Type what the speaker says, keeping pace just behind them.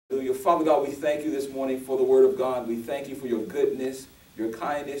Hallelujah. Father God, we thank you this morning for the word of God. We thank you for your goodness, your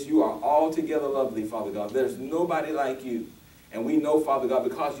kindness. You are altogether lovely, Father God. There's nobody like you. And we know, Father God,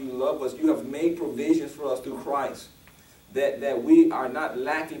 because you love us, you have made provisions for us through Christ, that we are not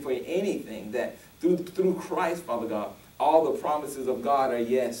lacking for anything, that through Christ, Father God, all the promises of God are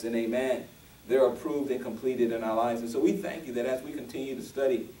yes and amen. They're approved and completed in our lives. And so we thank you that as we continue to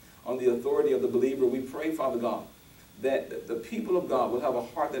study on the authority of the believer, we pray, Father God, that the people of God will have a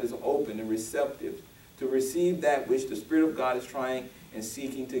heart that is open and receptive to receive that which the Spirit of God is trying and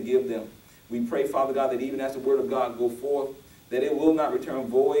seeking to give them. We pray, Father God, that even as the word of God go forth, that it will not return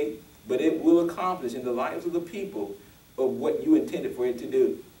void, but it will accomplish in the lives of the people of what you intended for it to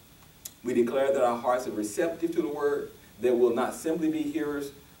do. We declare that our hearts are receptive to the word, that we'll not simply be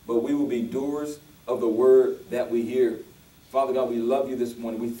hearers, but we will be doers of the word that we hear. Father God, we love you this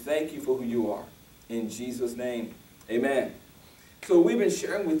morning. We thank you for who you are. In Jesus' name, amen. So we've been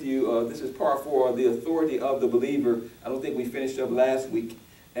sharing with you, this is part 4, the authority of the believer. I don't think we finished up last week.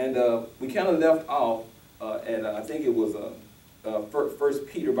 And we kind of left off, and I think it was 1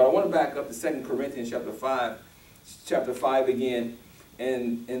 Peter, but I want to back up to 2 Corinthians chapter 5 again.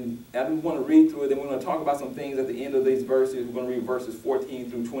 And I just want to read through it. Then we're going to talk about some things at the end of these verses. We're going to read verses 14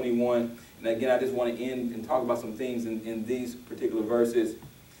 through 21. And again, I just want to end and talk about some things in these particular verses.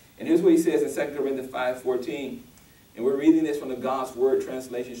 And here's what he says in 2 Corinthians 5:14. And we're reading this from the God's Word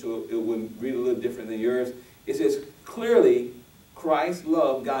translation, so it would read a little different than yours. It says, clearly, Christ's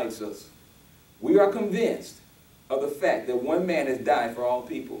love guides us. We are convinced of the fact that one man has died for all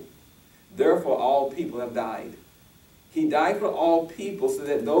people. Therefore, all people have died. He died for all people so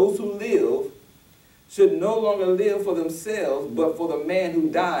that those who live should no longer live for themselves, but for the man who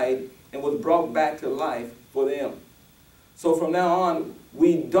died and was brought back to life for them. So from now on,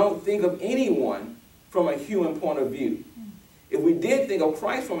 we don't think of anyone from a human point of view. If we did think of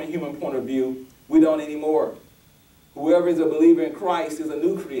Christ from a human point of view, we don't anymore. Whoever is a believer in Christ is a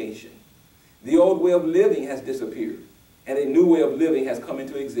new creation. The old way of living has disappeared, and a new way of living has come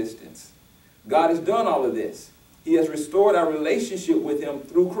into existence. God has done all of this. He has restored our relationship with him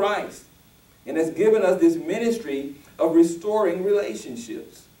through Christ, and has given us this ministry of restoring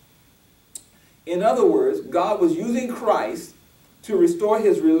relationships. In other words, God was using Christ to restore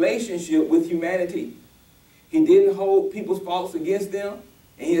his relationship with humanity. He didn't hold people's faults against them,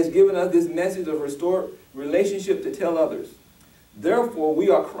 and he has given us this message of restored relationship to tell others. Therefore, we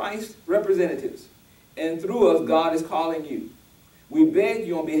are Christ's representatives, and through us, God is calling you. We beg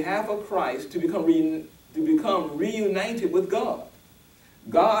you on behalf of Christ to become reunited with God.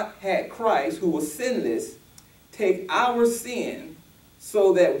 God had Christ, who was sinless, take our sin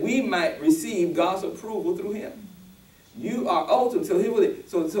so that we might receive God's approval through him. You are ultimate. So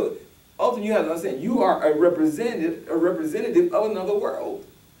ultimately, you have to understand, you are a representative of another world.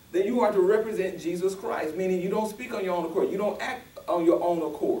 That you are to represent Jesus Christ, meaning you don't speak on your own accord. You don't act on your own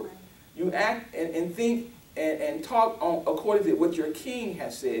accord. You act and think and talk according to what your King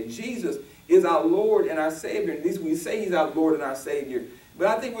has said. Jesus is our Lord and our Savior. At least we say he's our Lord and our Savior. But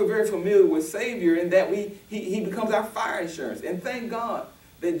I think we're very familiar with Savior in that he becomes our fire insurance. And thank God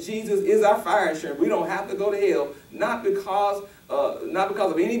that Jesus is our fire insurance. We don't have to go to hell, not because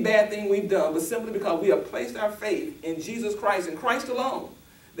of any bad thing we've done, but simply because we have placed our faith in Jesus Christ and Christ alone.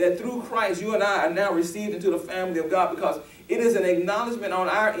 That through Christ, you and I are now received into the family of God, because it is an acknowledgement on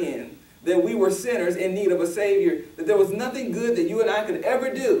our end that we were sinners in need of a Savior, that there was nothing good that you and I could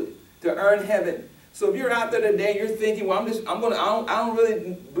ever do to earn heaven. So if you're out there today, you're thinking, well, I don't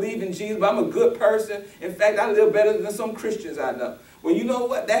really believe in Jesus, but I'm a good person. In fact, I live better than some Christians I know. Well, you know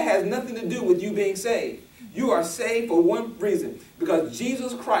what? That has nothing to do with you being saved. You are saved for one reason, because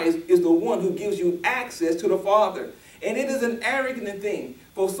Jesus Christ is the one who gives you access to the Father. And it is an arrogant thing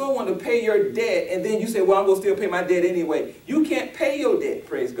for someone to pay your debt, and then you say, well, I'm going to still pay my debt anyway. You can't pay your debt,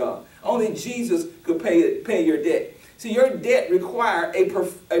 praise God. Only Jesus could pay your debt. See, your debt required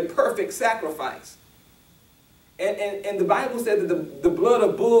a perfect sacrifice. And the Bible said that the blood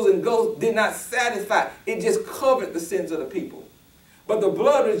of bulls and goats did not satisfy. It just covered the sins of the people. But the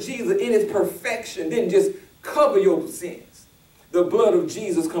blood of Jesus in its perfection didn't just cover your sins. The blood of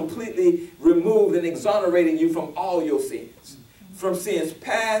Jesus completely removed and exonerating you from all your sins. From sins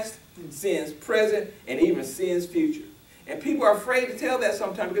past, sins present, and even sins future. And people are afraid to tell that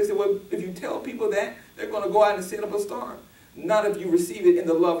sometimes, because they say, well, if you tell people that, they're going to go out and set up a storm. Not if you receive it in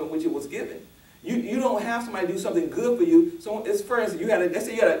the love in which it was given. You don't have somebody do something good for you. So it's, for instance, let's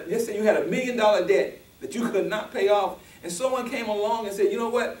say you had $1 million debt that you could not pay off, and someone came along and said, you know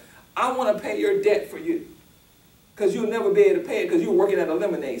what, I want to pay your debt for you, because you'll never be able to pay it because you're working at a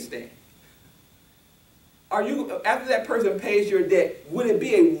lemonade stand. Are you, after that person pays your debt, would it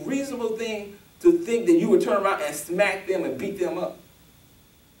be a reasonable thing to think that you would turn around and smack them and beat them up?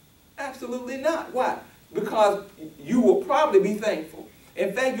 Absolutely not. Why? Because you will probably be thankful.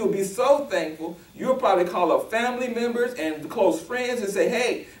 In fact, you'll be so thankful, you'll probably call up family members and close friends and say,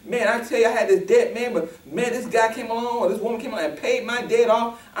 hey, man, I tell you I had this debt, man, but man, this guy came along or this woman came along and paid my debt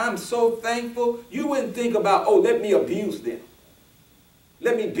off. I'm so thankful. You wouldn't think about, oh, let me abuse them.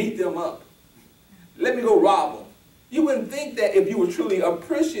 Let me beat them up. Let me go rob them. You wouldn't think that if you were truly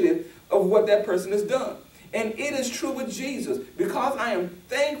appreciative of what that person has done. And it is true with Jesus. Because I am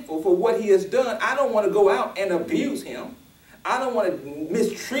thankful for what he has done, I don't want to go out and abuse him. I don't want to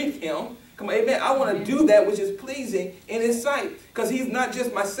mistreat him. Come on, amen. I want to do that which is pleasing in his sight. Because he's not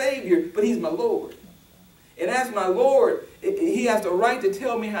just my Savior, but he's my Lord. And as my Lord, he has the right to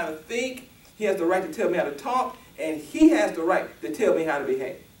tell me how to think. He has the right to tell me how to talk. And he has the right to tell me how to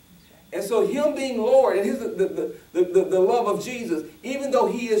behave. And so him being Lord, and the love of Jesus, even though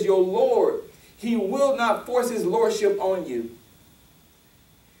he is your Lord, he will not force his lordship on you.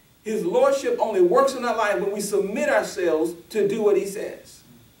 His lordship only works in our life when we submit ourselves to do what he says.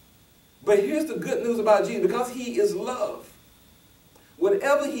 But here's the good news about Jesus. Because he is love,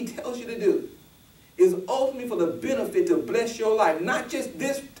 whatever he tells you to do is ultimately for the benefit to bless your life. Not just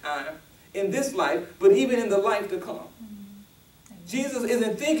this time, in this life, but even in the life to come. Jesus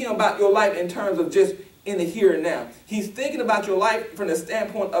isn't thinking about your life in terms of just in the here and now. He's thinking about your life from the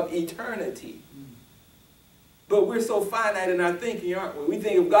standpoint of eternity. But we're so finite in our thinking, aren't we? We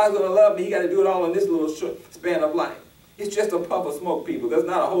think if God's going to love me, he got to do it all in this little short span of life. It's just a puff of smoke, people. There's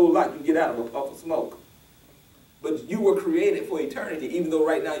not a whole lot you can get out of a puff of smoke. But you were created for eternity, even though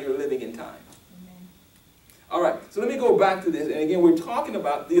right now you're living in time. Amen. All right, so let me go back to this. And again, we're talking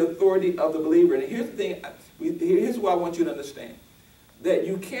about the authority of the believer. And here's the thing. Here's what I want you to understand. That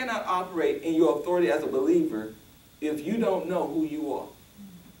you cannot operate in your authority as a believer if you don't know who you are.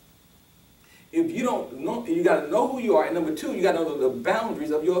 If you don't know, you got to know who you are. And number two, you got to know the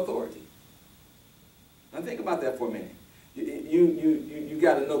boundaries of your authority. Now think about that for a minute. You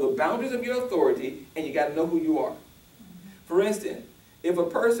got to know the boundaries of your authority, and you got to know who you are. For instance, if a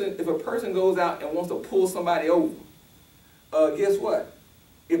person goes out and wants to pull somebody over, guess what?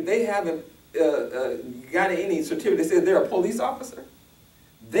 If they haven't got any certificate that says they're a police officer,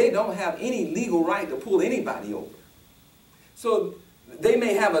 they don't have any legal right to pull anybody over. So they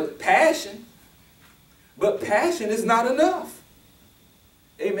may have a passion, but passion is not enough.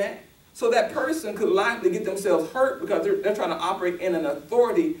 Amen. So that person could likely get themselves hurt because they're trying to operate in an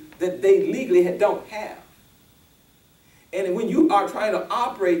authority that they legally don't have. And when you are trying to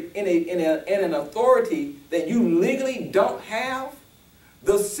operate in an authority that you legally don't have,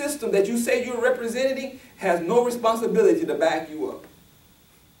 the system that you say you're representing has no responsibility to back you up.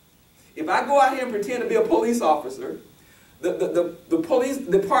 If I go out here and pretend to be a police officer, the police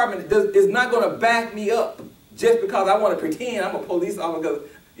department is not going to back me up just because I want to pretend I'm a police officer because,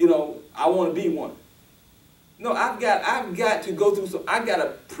 I want to be one. No, I've got to go through I've got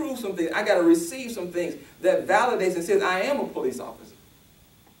to prove something. I've got to receive some things that validates and says I am a police officer.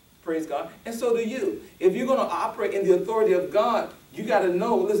 Praise God. And so do you. If you're going to operate in the authority of God, you got to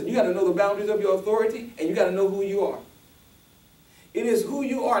know, listen, you got to know the boundaries of your authority, and you got to know who you are. It is who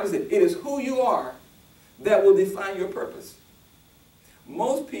you are, listen, it is who you are that will define your purpose.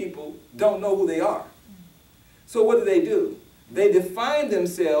 Most people don't know who they are. So what do? They define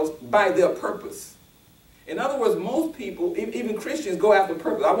themselves by their purpose. In other words, most people, even Christians, go after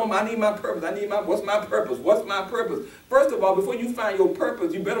purpose. I need my purpose. What's my purpose? What's my purpose? First of all, before you find your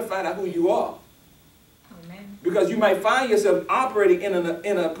purpose, you better find out who you are. Amen. Because you might find yourself operating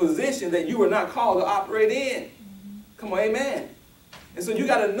in a position that you were not called to operate in. Mm-hmm. Come on, amen. And so you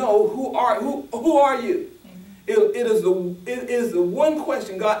got to know who are you? It is the one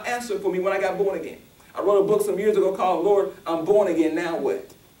question God answered for me when I got born again. I wrote a book some years ago called Lord, I'm Born Again, Now What?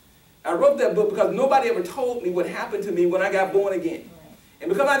 I wrote that book because nobody ever told me what happened to me when I got born again. And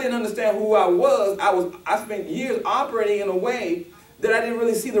because I didn't understand who I was, I spent years operating in a way that I didn't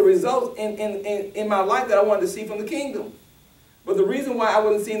really see the results in my life that I wanted to see from the kingdom. But the reason why I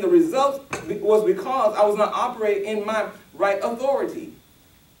wasn't seeing the results was because I was not operating in my right authority.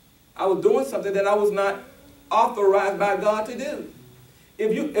 I was doing something that I was not authorized by God to do.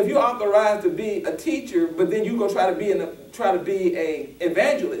 If you're authorized to be a teacher, but then you go try to be an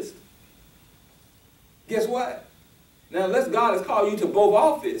evangelist, guess what? Now, unless God has called you to both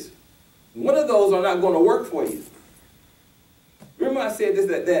offices, one of those are not going to work for you. Remember, I said this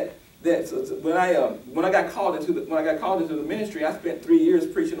so when I got called into the ministry, I spent 3 years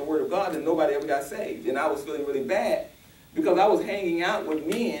preaching the Word of God, and nobody ever got saved, and I was feeling really bad because I was hanging out with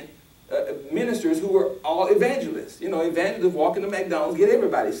men ministers who were all evangelists. You know, evangelists walk into McDonald's, get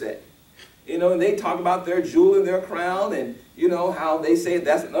everybody set. You know, and they talk about their jewel and their crown, and you know how they say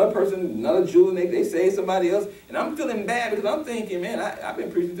that's another person, another jewel, and they say somebody else. And I'm feeling bad because I'm thinking, man, I've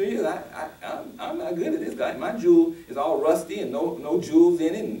been preaching 3 years. I'm not good at this guy. My jewel is all rusty and no jewels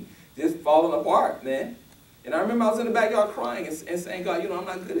in it and just falling apart, man. And I remember I was in the backyard crying and saying, God, you know, I'm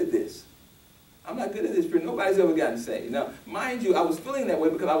not good at this. I'm not good at this. Nobody's ever gotten saved. Now, mind you, I was feeling that way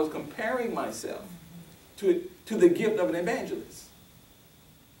because I was comparing myself to the gift of an evangelist.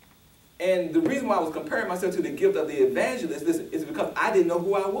 And the reason why I was comparing myself to the gift of the evangelist, listen, is because I didn't know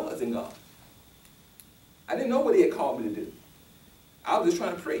who I was in God. I didn't know what he had called me to do. I was just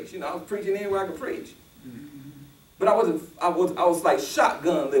trying to preach. You know, I was preaching anywhere I could preach. But I was like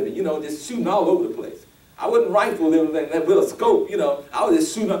shotgun living, you know, just shooting all over the place. I wasn't rifle living with a scope, you know. I was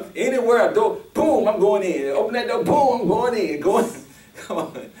just shooting up anywhere I go, boom, I'm going in. Open that door, boom, I'm going in. Come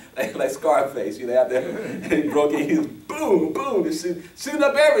on, like Scarface, you know, out there, he broke in, he's boom, boom, just shooting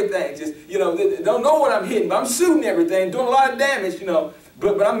up everything. Just, you know, don't know what I'm hitting, but I'm shooting everything, doing a lot of damage, you know.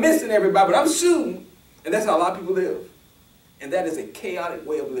 But I'm missing everybody, but I'm shooting. And that's how a lot of people live. And that is a chaotic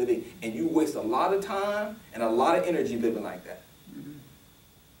way of living. And you waste a lot of time and a lot of energy living like that.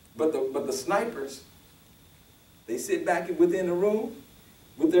 But the snipers, they sit back within the room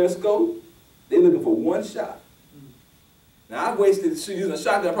with their scope. They're looking for one shot. Now, I've wasted, using a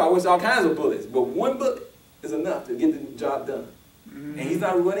shotgun, I probably wasted all kinds of bullets. But one bullet is enough to get the job done. And he's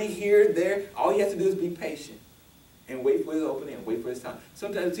not running here, there. All he has to do is be patient and wait for his opening and wait for his time.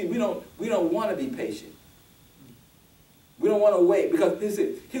 Sometimes, see, we don't want to be patient. We don't want to wait because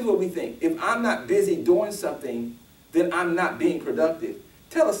here's what we think. If I'm not busy doing something, then I'm not being productive.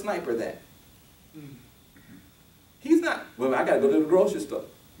 Tell a sniper that. He's not. Well, I got to go to the grocery store.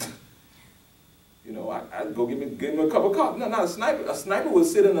 You know, I go give him a cup of coffee. No, not a sniper. A sniper will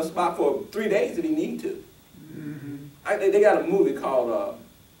sit in a spot for 3 days if he need to. They got a movie called,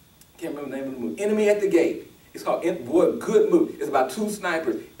 can't remember the name of the movie, Enemy at the Gate. It's called, boy, good movie. It's about 2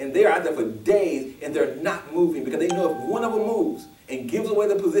 snipers, and they're out there for days, and they're not moving because they know if one of them moves and gives away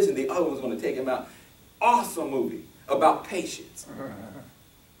the position, the other one's going to take him out. Awesome movie about patience.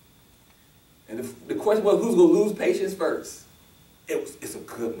 And the question was, who's going to lose patience first? It's a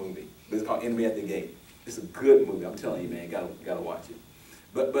good movie. It's called Enemy at the Gate. It's a good movie. I'm telling you, man, you gotta watch it.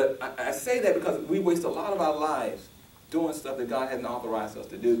 But I say that because we waste a lot of our lives doing stuff that God hasn't authorized us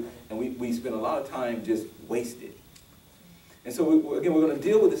to do, and we spend a lot of time just wasted. And so, again, we're going to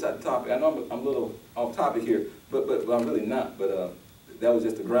deal with this topic. I know I'm a little off topic here, but I'm really not. But that was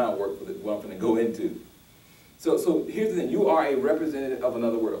just the groundwork for what I'm going to go into. So here's the thing. You are a representative of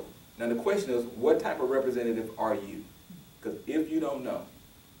another world. Now, the question is, what type of representative are you? Because if you don't know,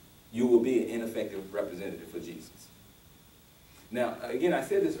 you will be an ineffective representative for Jesus. Now, again, I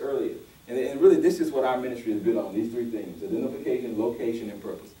said this earlier, and really this is what our ministry is built on, these 3 things: identification, location, and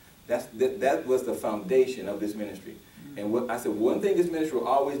purpose. That was the foundation of this ministry. And what I said, one thing this ministry will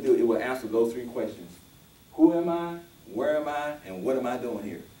always do, it will answer those 3 questions. Who am I? Where am I? And what am I doing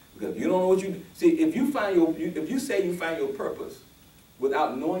here? Because if you don't know what you do, see, if you say you find your purpose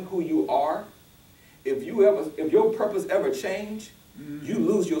without knowing who you are, if your purpose ever change, you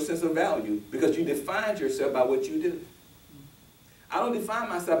lose your sense of value because you defined yourself by what you do. I don't define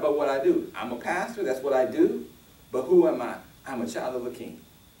myself by what I do. I'm a pastor, that's what I do. But who am I? I'm a child of a king.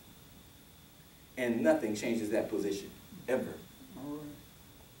 And nothing changes that position, ever.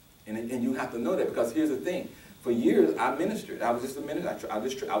 And you have to know that, because here's the thing. For years, I ministered. I was just a minister. I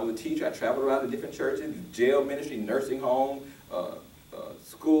was a teacher. I traveled around to different churches, jail ministry, nursing home,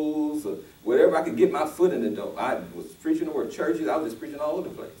 schools, wherever I could get my foot in the door. I was preaching the word, churches. I was just preaching all over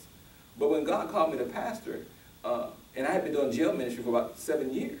the place. But when God called me to pastor, and I had been doing jail ministry for about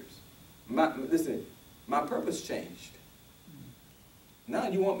 7 years, listen, my purpose changed. Now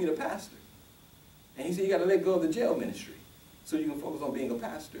you want me to pastor. And he said, you got to let go of the jail ministry so you can focus on being a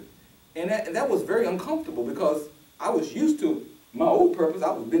pastor. And that was very uncomfortable because I was used to my old purpose.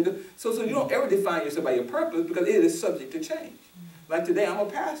 So you don't ever define yourself by your purpose because it is subject to change. Like today, I'm a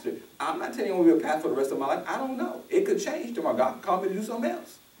pastor. I'm not telling you I'm going to be a pastor for the rest of my life. I don't know. It could change tomorrow. God could call me to do something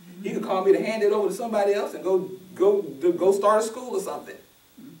else. He could call me to hand it over to somebody else and go start a school or something.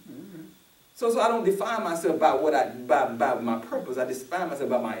 So I don't define myself by by my purpose. I define myself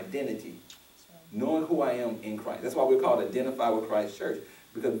by my identity, knowing who I am in Christ. That's why we're called Identify with Christ Church.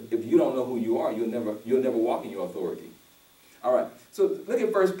 Because if you don't know who you are, you'll never walk in your authority. All right. So look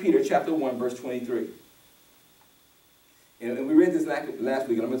at 1 Peter chapter 1, verse 23. And we read this last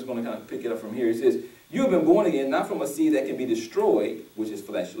week, and I'm just going to kind of pick it up from here. It says, you have been born again, not from a seed that can be destroyed, which is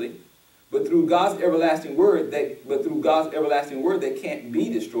fleshly, But through God's everlasting word, that can't be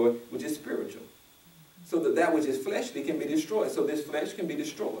destroyed, which is spiritual. So that which is fleshly can be destroyed. So this flesh can be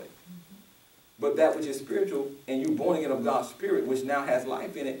destroyed. But that which is spiritual, and you're born again of God's Spirit, which now has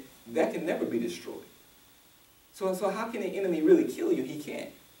life in it, that can never be destroyed. So how can the enemy really kill you? He can't.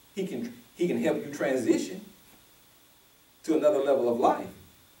 He can help you transition to another level of life.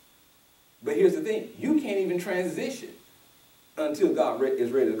 But here's the thing. You can't even transition until God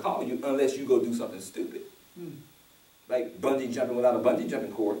is ready to call you, unless you go do something stupid. Like bungee jumping without a bungee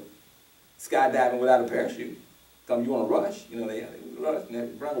jumping cord, skydiving without a parachute. Tell you want to rush, they rush, and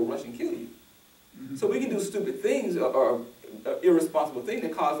that Brown will rush and kill you. So we can do stupid things or irresponsible things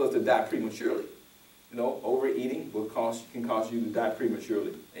that cause us to die prematurely. Overeating can cause you to die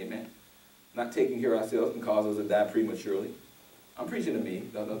prematurely. Amen. Not taking care of ourselves can cause us to die prematurely. I'm preaching to me.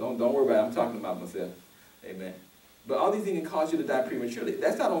 Don't worry about it. I'm talking about myself. Amen. But all these things can cause you to die prematurely.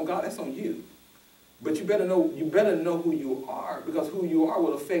 That's not on God. That's on you. But you better know who you are, because who you are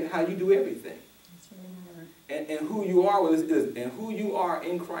will affect how you do everything. And who you are and who you are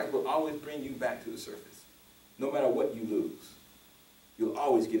in Christ will always bring you back to the surface. No matter what you lose, you'll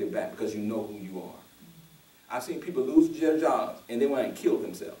always get it back because you know who you are. I've seen people lose their jobs and they went and killed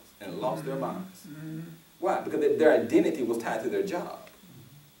themselves and lost their minds. Why? Because their identity was tied to their job.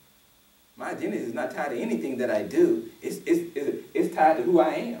 My identity is not tied to anything that I do. It's tied to who I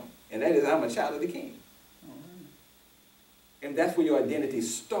am, and that is I'm a child of the King. And that's where your identity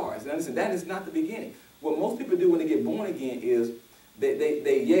starts. And listen, that is not the beginning. What most people do when they get born again is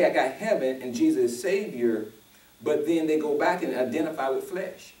I got heaven and Jesus is Savior, but then they go back and identify with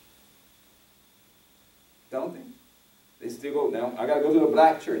flesh. Don't they? They still go, now, I got to go to the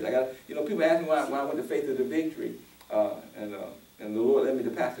black church. People ask me why I went to Faith of the Victory, and the Lord led me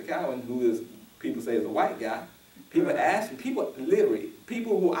to Pastor Cowan, people say is a white guy. People ask me, people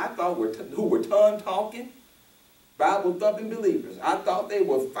who I thought who were tongue-talking, Bible-thumping believers. I thought they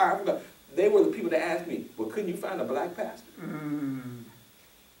were fire from God. They were the people that asked me, well, couldn't you find a black pastor?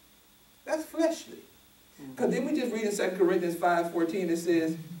 That's fleshly. Because then we just read in 2 Corinthians 5:14, it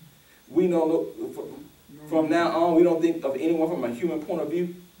says, we know from now on, we don't think of anyone from a human point of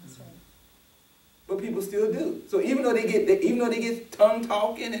view. That's right. But people still do. So even though they get tongue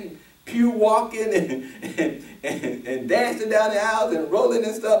talking and pew walking and dancing down the aisles and rolling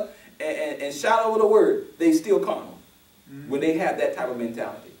and stuff and shout over the word, they still carnal when they have that type of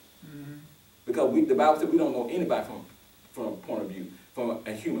mentality. Because the Bible said we don't know anybody from a point of view, from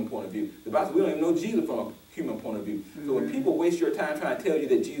a human point of view. The Bible said we don't even know Jesus from a human point of view. So when people waste your time trying to tell you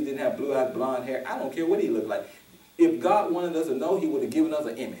that Jesus didn't have blue eyes, blonde hair, I don't care what he looked like. If God wanted us to know, he would have given us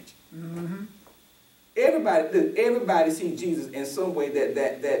an image. Everybody sees Jesus in some way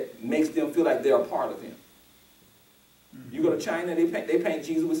that makes them feel like they're a part of him. You go to China, they paint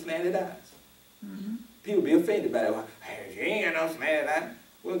Jesus with slanted eyes. People be offended by that. Hey, you ain't got no slanted eyes.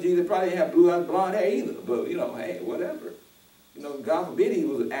 Well, Jesus probably didn't have blue eyes, blonde hair either. But, hey, whatever. God forbid he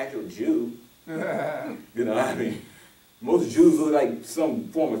was an actual Jew. Most Jews look like some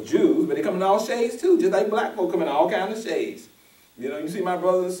form of Jews, but they come in all shades too, just like black folk come in all kinds of shades. You see my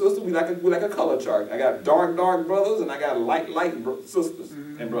brothers and sisters, we like a color chart. I got dark brothers, and I got light sisters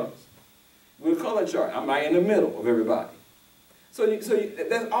and brothers. We're a color chart. I'm right in the middle of everybody.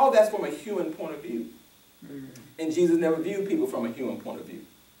 That's from a human point of view. And Jesus never viewed people from a human point of view.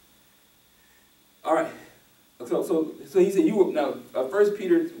 All right. So he said, 1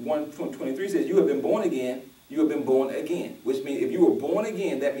 Peter 1:23 says, you have been born again, which means if you were born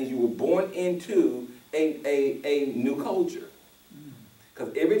again, that means you were born into a new culture.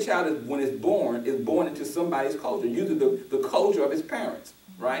 Because every child, when it's born into somebody's culture, usually the culture of his parents,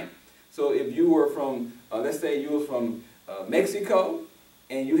 right? So if you were from, let's say you were from Mexico,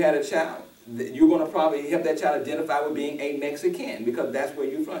 and you had a child, you're going to probably help that child identify with being a Mexican, because that's where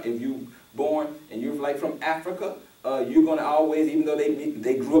you're from. If you born and you're like from Africa, you're going to always, even though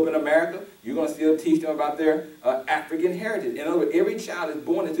they grew up in America, you're going to still teach them about their African heritage. In other words, every child is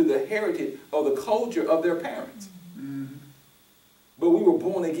born into the heritage or the culture of their parents. But we were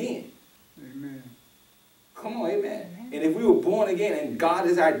born again. Amen. Come on, amen. And if we were born again and God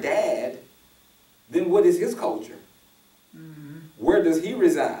is our dad, then what is his culture? Where does he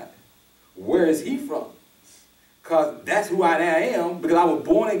reside? Where is he from? Because that's who I now am, because I was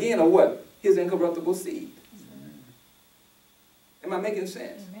born again of what? His incorruptible seed. Am I making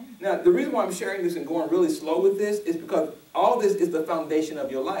sense? Amen. Now, the reason why I'm sharing this and going really slow with this is because all this is the foundation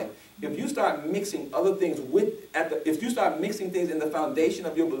of your life. If you start mixing other things if you start mixing things in the foundation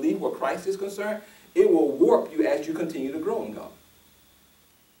of your belief where Christ is concerned, it will warp you as you continue to grow in God.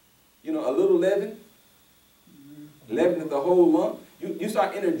 A little leaven, leaven is the whole lump. You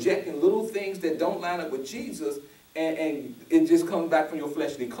start interjecting little things that don't line up with Jesus, and it just comes back from your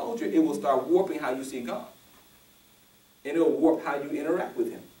fleshly culture. It will start warping how you see God. And it will warp how you interact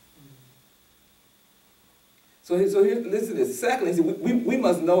with him. So here, listen to this. Secondly, we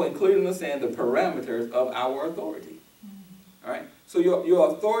must know and clearly understand the parameters of our authority. All right? So your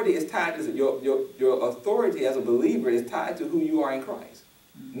authority is tied to, your authority as a believer is tied to who you are in Christ.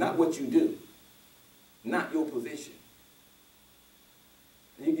 Not what you do. Not your position.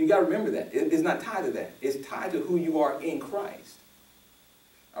 You got to remember that. It's not tied to that. It's tied to who you are in Christ.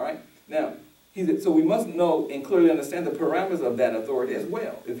 All right? Now, so we must know and clearly understand the parameters of that authority as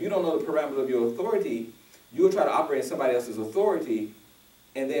well. If you don't know the parameters of your authority, you'll try to operate in somebody else's authority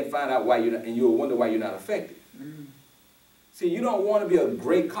and then find out why you're not, and you'll wonder why you're not effective. Mm-hmm. See, you don't want to be a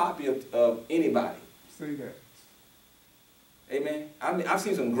great copy of anybody. Say that. Amen. I mean, I've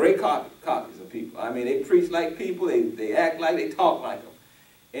seen some great copies of people. I mean, they preach like people, they act like, they talk like them.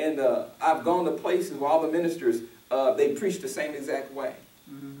 And I've gone to places where all the ministers, they preach the same exact way.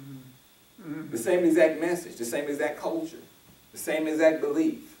 Mm-hmm. Mm-hmm. The same exact message, the same exact culture, the same exact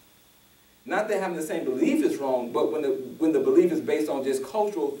belief. Not that having the same belief is wrong, but when the belief is based on just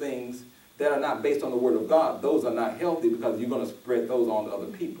cultural things that are not based on the Word of God, those are not healthy because you're going to spread those on to other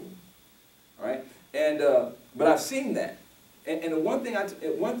people. All right? And but I've seen that. And the one thing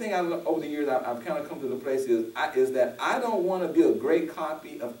over the years I've kind of come to the place is that I don't want to be a great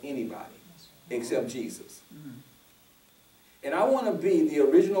copy of anybody except Jesus. Mm-hmm. And I want to be the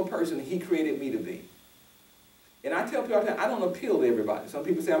original person he created me to be. And I tell people all the time, I don't appeal to everybody. Some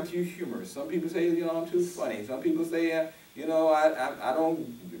people say I'm too humorous. Some people say, I'm too funny. Some people say, I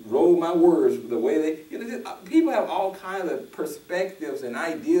don't roll my words the way they... people have all kinds of perspectives and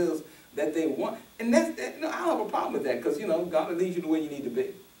ideas that they want. And I don't have a problem with that because, God will lead you the way you need to be.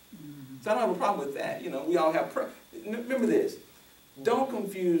 Mm-hmm. So I don't have a problem with that. We all have... Remember this. Don't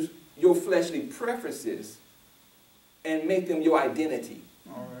confuse your fleshly preferences and make them your identity.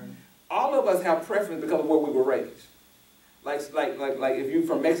 All right. All of us have preference because of where we were raised. Like if you're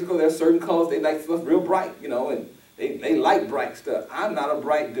from Mexico, there's certain colors they like stuff real bright, and they like bright stuff. I'm not a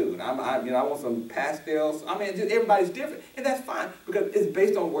bright dude. I want some pastels. I mean, just everybody's different, and that's fine because it's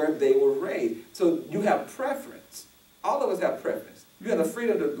based on where they were raised. So you have preference. All of us have preference. You have the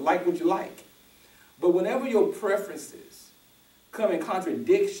freedom to like what you like. But whenever your preferences come in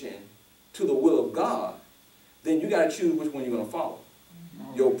contradiction to the will of God, then you got to choose which one you're going to follow.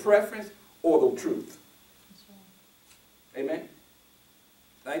 Mm-hmm. Your preference or the truth. That's right. Amen.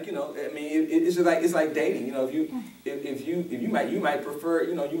 Like, it's like dating. If you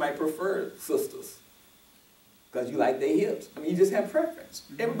might prefer sisters because you like their hips. I mean, you just have preference.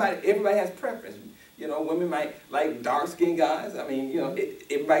 Mm-hmm. Everybody has preference. Women might like dark-skinned guys. I mean,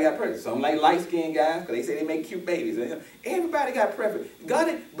 everybody got preference. Some like light-skinned guys because they say they make cute babies. Everybody got preference.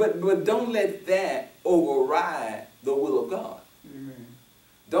 But don't let that override the will of God. Amen.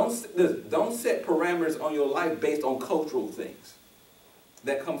 Don't set parameters on your life based on cultural things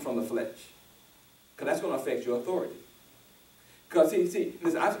that come from the flesh, because that's going to affect your authority. Because see,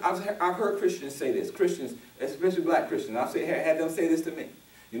 listen, I've heard Christians say this. Christians, especially black Christians, I've had them say this to me.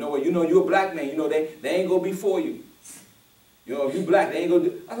 You're a black man. They ain't gonna be for you. If you black, they ain't gonna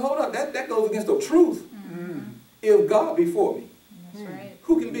do. I said, hold up, that goes against the truth. Mm-hmm. If God be for me, that's right.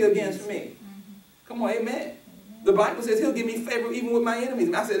 Who can be against me? Mm-hmm. Come on, amen. The Bible says he'll give me favor even with my enemies.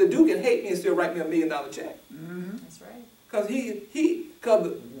 And I said, the dude can hate me and still write me $1 million check. Mm-hmm. That's right. Because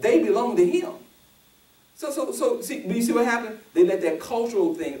they belong to him. So see, do you see what happened? They let that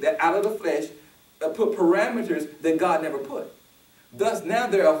cultural thing, that out of the flesh, put parameters that God never put. Thus, now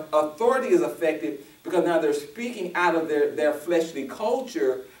their authority is affected because now they're speaking out of their fleshly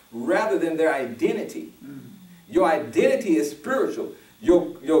culture rather than their identity. Mm-hmm. Your identity is spiritual.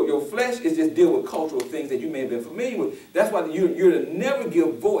 Your flesh is just deal with cultural things that you may have been familiar with. That's why you're to never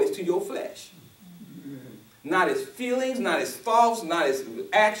give voice to your flesh. Mm-hmm. Not its feelings, not its thoughts, not its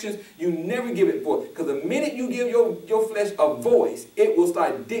actions. You never give it voice. Because the minute you give your flesh a voice, it will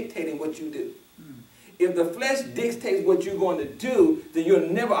start dictating what you do. If the flesh dictates what you're going to do, then you'll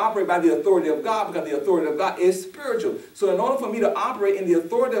never operate by the authority of God because the authority of God is spiritual. So in order for me to operate in the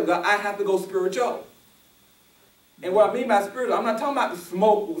authority of God, I have to go spiritual. And what I mean by spiritual, I'm not talking about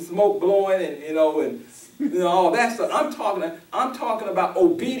smoke blowing and all that stuff. I'm talking about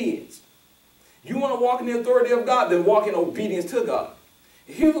obedience. You want to walk in the authority of God, then walk in obedience to God.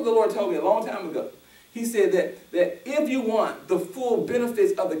 Here's what the Lord told me a long time ago. He said that if you want the full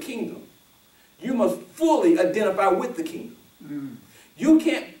benefits of the kingdom, you must fully identify with the kingdom. Mm. You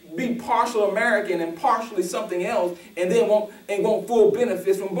can't be partial American and partially something else and then want full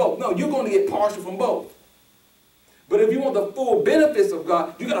benefits from both. No, you're going to get partial from both. But if you want the full benefits of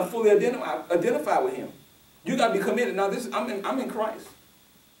God, you got to fully identify with him. You got to be committed. Now, I'm in Christ.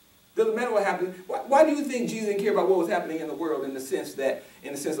 Doesn't matter what happens. Why do you think Jesus didn't care about what was happening in the world in the sense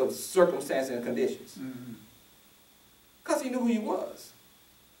of circumstances and conditions? Because he knew who he was.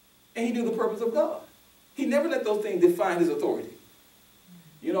 And he knew the purpose of God. He never let those things define his authority.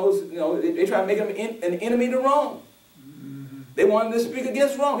 You know, they try to make him an enemy to Rome. They wanted to speak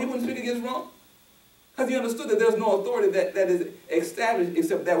against Rome. He wouldn't speak against Rome. Because he understood that there's no authority that is established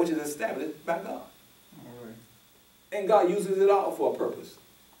except that which is established by God. All right. And God uses it all for a purpose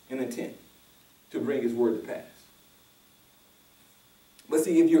and intent to bring his word to pass. But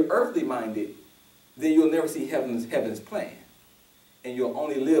see, if you're earthly minded, then you'll never see heaven's plan. And you'll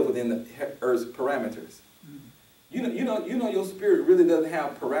only live within the earth's parameters. You know your spirit really doesn't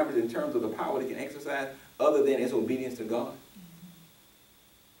have parameters in terms of the power it can exercise other than its obedience to God.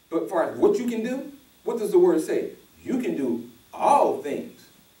 But as far as what you can do, what does the word say? You can do all things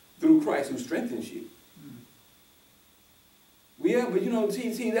through Christ who strengthens you. Yeah, but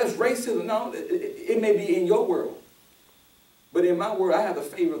see, that's racism. No, it may be in your world. But in my world, I have the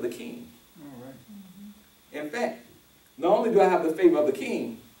favor of the king. All right. In fact, not only do I have the favor of the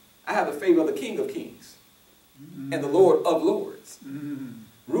king, I have the favor of the King of Kings and the Lord of Lords.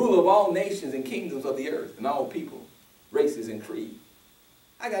 Ruler of all nations and kingdoms of the earth and all people, races and creed.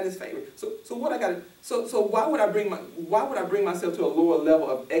 I got his favor. So what I got? So why would I bring myself to a lower level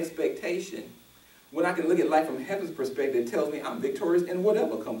of expectation when I can look at life from heaven's perspective? It tells me I'm victorious in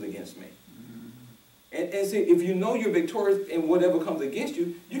whatever comes against me. And see, if you know you're victorious in whatever comes against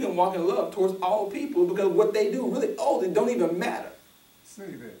you, you can walk in love towards all people because what they do really, they don't even matter.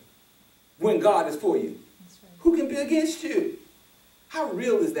 Say that. When God is for you. That's right. Who can be against you? How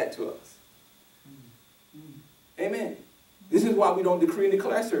real is that to us? Amen. This is why we don't decree and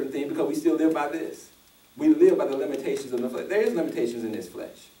declare certain things, because we still live by this. We live by the limitations of the flesh. There is limitations in this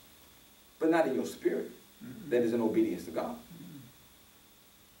flesh, but not in your spirit. That is in obedience to God.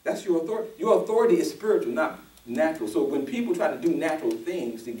 That's your authority. Your authority is spiritual, not natural. So when people try to do natural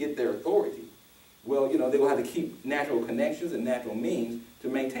things to get their authority, well, they will have to keep natural connections and natural means to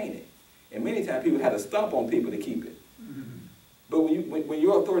maintain it. And many times people have to stomp on people to keep it. But when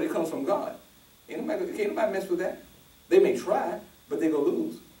your authority comes from God, can't nobody mess with that. They may try, but they're going to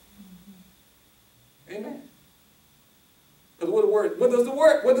lose. Amen. Because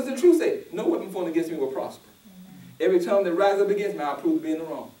what does the truth say? No weapon formed against me will prosper. Every tongue that rises up against me, I'll prove to be in the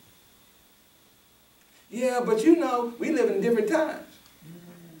wrong. Yeah, but we live in different times.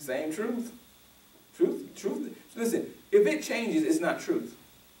 Same truth. Truth. Listen, if it changes, it's not truth.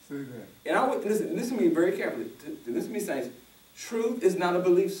 Say that. And I would listen to me very carefully. Listen to me saying, truth is not a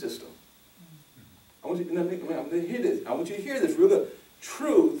belief system. I want you to hear this. I want you to hear this real good.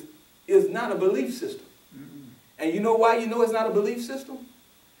 Truth is not a belief system. And you know why you know it's not a belief system?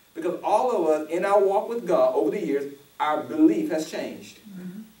 Because all of us, in our walk with God over the years, our belief has changed.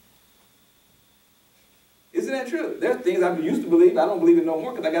 Isn't that true? There are things I used to believe, I don't believe it no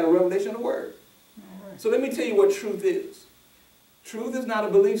more because I got a revelation of the Word. Right. So let me tell you what truth is. Truth is not a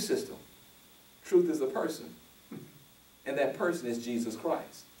belief system. Truth is a person. And that person is Jesus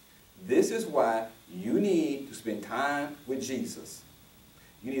Christ. This is why you need to spend time with Jesus.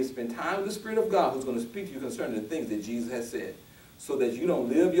 You need to spend time with the Spirit of God who's going to speak to you concerning the things that Jesus has said, so that you don't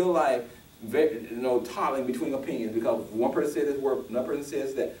live your life toddling between opinions because one person says this word, another person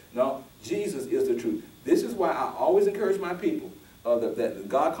says that. No, Jesus is the truth. This is why I always encourage my people that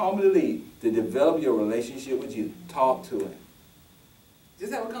God called me to lead, to develop your relationship with Jesus. Talk to him.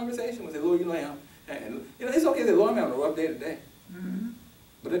 Just have a conversation with him. Lord, it's okay to say, Lord, I'm having a rough day today.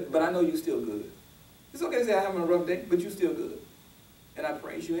 But I know you're still good. It's okay to say I'm having a rough day, but you're still good. And I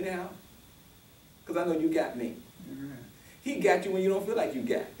praise you anyhow, because I know you got me. He got you when you don't feel like you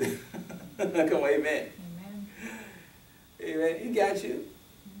got. Come on, amen. Amen. He got you.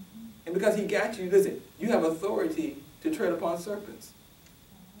 And because he got you, listen, you have authority to tread upon serpents.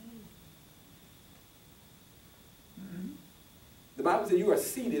 The Bible says you are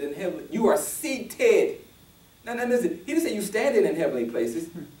seated in heavenly. You are seated. Now listen, he didn't say you standing in heavenly places.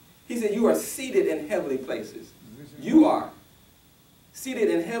 He said you are seated in heavenly places. You are seated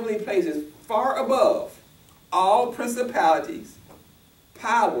in heavenly places far above all principalities,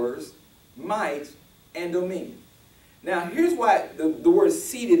 powers, might, and dominion. Now, here's why the word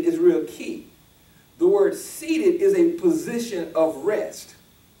seated is real key. The word seated is a position of rest,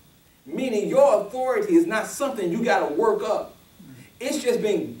 meaning your authority is not something you got to work up. It's just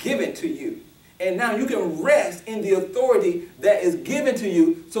been given to you. And now you can rest in the authority that is given to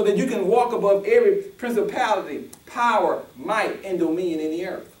you so that you can walk above every principality, power, might, and dominion in the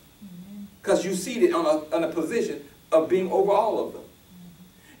earth. Because you're seated on a position of being over all of them.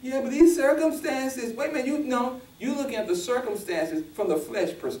 Yeah, but these circumstances, wait a minute, you're looking at the circumstances from the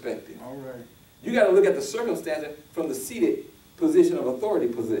flesh perspective. All right. You got to look at the circumstances from the seated position of authority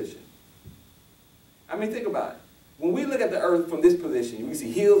position. I mean, think about it. When we look at the earth from this position, we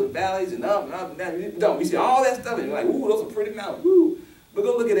see hills and valleys and up and up and down. No, we see all that stuff and you're like, ooh, those are pretty mountains. Woo. But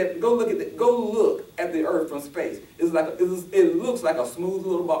go look at it. Go look at the earth from space. It looks like a smooth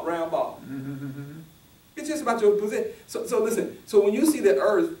little round ball. It's just about your position. So listen. So when you see the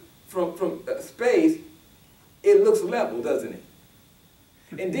earth from space, it looks level, doesn't it?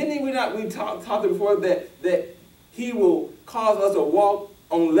 And didn't we talked before that He will cause us to walk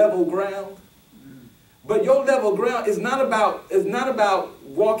on level ground? But your level ground is not about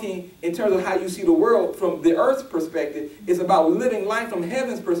walking in terms of how you see the world from the earth's perspective. It's about living life from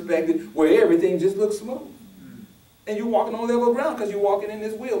heaven's perspective, where everything just looks smooth. And you're walking on level ground because you're walking in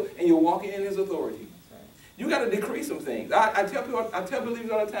His will and you're walking in His authority. You got to decrease some things. I tell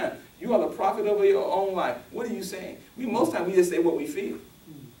believers all the time, you are the prophet over your own life. What are you saying? Most times we just say what we feel.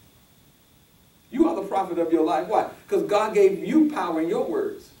 You are the prophet of your life. Why? Because God gave you power in your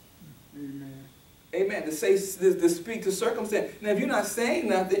words. Amen. Amen. To speak to circumstance. Now, if you're not saying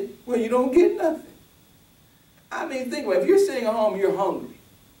nothing, well, you don't get nothing. I mean, think about it. If you're sitting at home, you're hungry,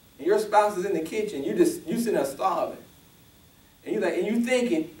 and your spouse is in the kitchen, you sitting there starving, and you're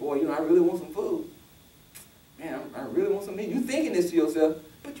thinking, boy, I really want some food. Man, I really want some meat. You're thinking this to yourself,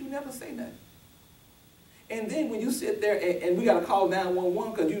 but you never say nothing. And then when you sit there and we got to call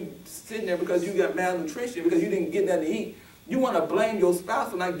 911 because you sitting there because you got malnutrition, because you didn't get nothing to eat, you want to blame your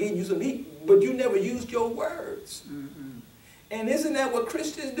spouse for not getting you some meat, but you never used your words. And isn't that what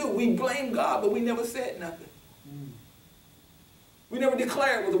Christians do? We blame God, but we never said nothing. We never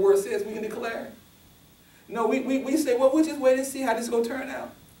declared what the word says we can declare. No, we say, well, we'll just wait and see how this is going to turn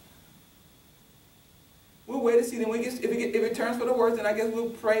out. We'll wait and see. Then if it turns for the worse, then I guess we'll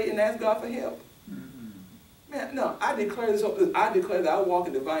pray and ask God for help. Man, no, I declare this. I declare that I walk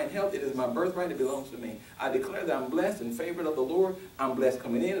in divine health. It is my birthright. It belongs to me. I declare that I'm blessed and favored of the Lord. I'm blessed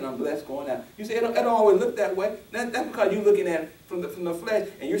coming in and I'm blessed going out. You say it don't always look that way. That's because you're looking at it from the flesh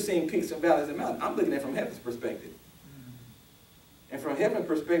and you're seeing peaks and valleys and mountains. I'm looking at it from heaven's perspective. And from heaven's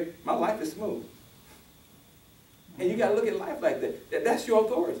perspective, my life is smooth. And you got to look at life like that. That's your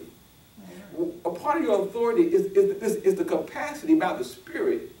authority. A part of your authority is the capacity by the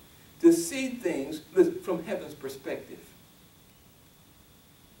Spirit to see things from heaven's perspective.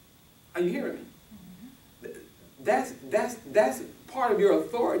 Are you hearing me? That's part of your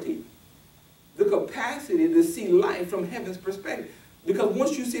authority. The capacity to see life from heaven's perspective. Because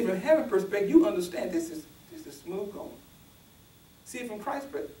once you see it from heaven's perspective, you understand this is smooth going. See it from Christ's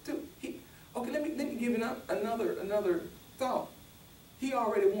perspective too. Okay, let me give you another thought. He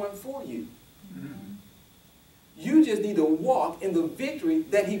already won for you. You just need to walk in the victory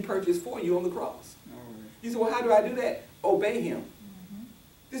that He purchased for you on the cross. You say, well, how do I do that? Obey Him.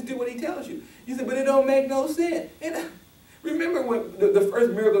 Just do what He tells you. You say, but it don't make no sense. Remember when the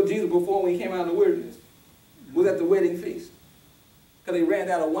first miracle of Jesus before when He came out of the wilderness was at the wedding feast. Because they ran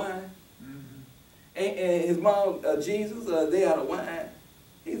out of wine. And his mom, Jesus, they out of wine.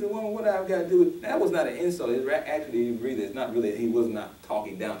 He said, well, what I've got to do with that was not an insult. Actually, it's not really, he was not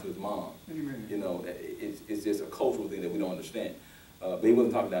talking down to his mom. Amen. You know, it's just a cultural thing that we don't understand. But he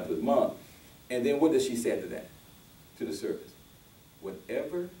wasn't talking down to his mom. And then what does she say to that? To the servants?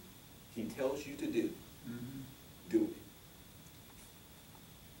 Whatever He tells you to do, do it.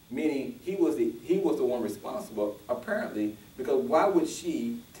 Meaning he was the one responsible, apparently, because why would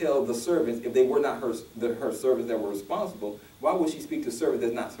she tell the servants, if they were not her servants that were responsible, why would she speak to servants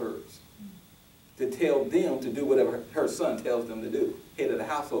that's not hers? To tell them to do whatever her son tells them to do. Head of the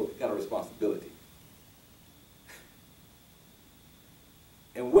household got a responsibility.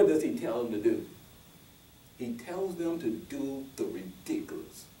 And what does He tell them to do? He tells them to do the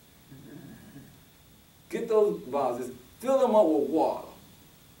ridiculous. Get those vases, fill them up with water.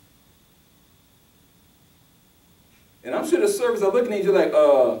 And I'm sure the servants are looking at you like,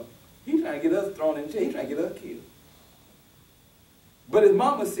 he's trying to get us thrown in jail. He's trying to get us killed. But his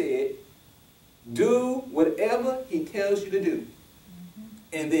mama said, do whatever He tells you to do.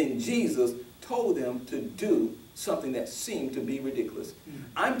 And then Jesus told them to do something that seemed to be ridiculous.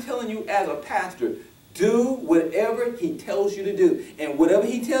 I'm telling you as a pastor, do whatever He tells you to do. And whatever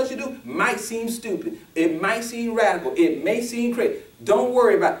He tells you to do might seem stupid. It might seem radical. It may seem crazy. Don't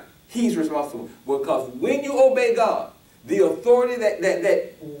worry about it. He's responsible. Because when you obey God, the authority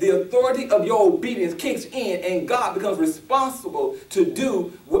the authority of your obedience kicks in, and God becomes responsible to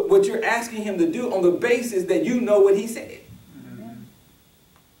do what you're asking Him to do on the basis that you know what He said.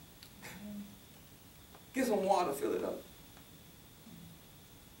 Get some water, fill it up.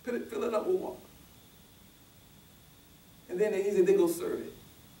 Fill it up with water. And then he said, they go serve it.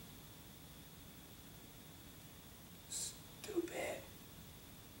 Stupid.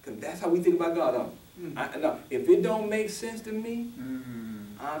 Because that's how we think about God. No, if it don't make sense to me,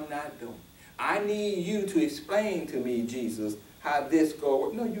 I'm not doing it. I need you to explain to me, Jesus, how this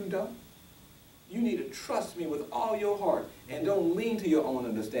goes. No, you don't. You need to trust me with all your heart and don't lean to your own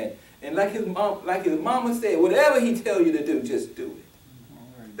understanding. And like his mama said, whatever he tell you to do, just do it.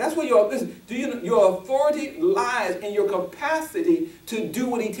 That's where your authority lies in your capacity to do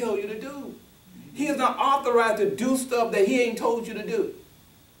what he tells you to do. He is not authorized to do stuff that he ain't told you to do.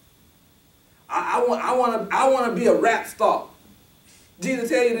 I want to be a rap star. Jesus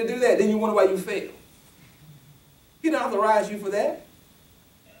tell you to do that, then you wonder why you fail. He didn't authorize you for that.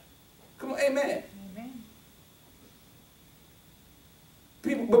 Come on, amen.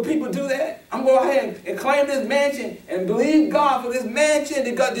 But people do that. I'm going ahead and claim this mansion and believe God for this mansion.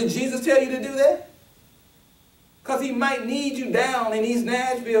 Did Jesus tell you to do that? Because he might need you down in East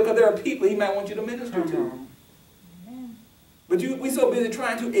Nashville because there are people he might want you to minister to. But we're so busy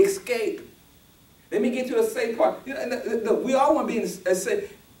trying to escape. Let me get to the safe part. You know, we all want to be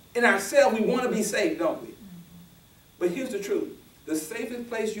safe. In ourselves, we want to be safe, don't we? But here's the truth. The safest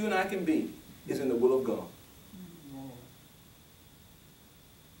place you and I can be is in the will of God.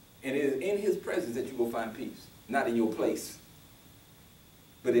 And it is in his presence that you will find peace. Not in your place,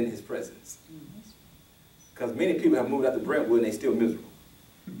 but in his presence. Because many people have moved out to Brentwood and they're still miserable.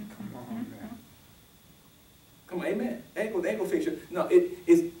 Come on, man. Come on, amen. Ain't gonna fix you. No, it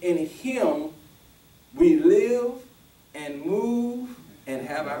is in him we live and move and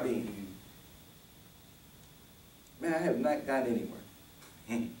have our being. Man, I have not gotten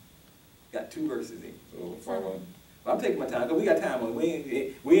anywhere. Got 2 verses in. So, I'm taking my time because we got time on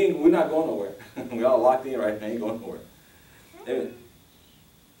it. We're not going nowhere. We're all locked in right now. Ain't going nowhere. Amen.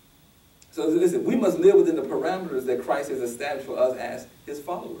 So listen, we must live within the parameters that Christ has established for us as his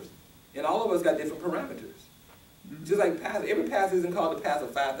followers. And all of us got different parameters. Just like every pastor isn't called to pastor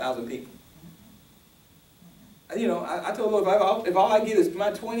 5,000 people. You know, I told the Lord, if all I get is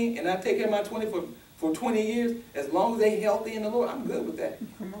my 20 and I take care of my 20 for 20 years, as long as they're healthy in the Lord, I'm good with that.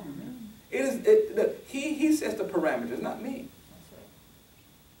 Come on, man. He sets the parameters, not me.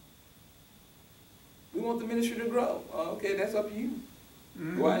 We want the ministry to grow. Okay, that's up to you.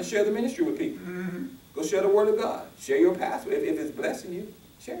 Go out and share the ministry with people. Go share the word of God. Share your pastor. If it's blessing you,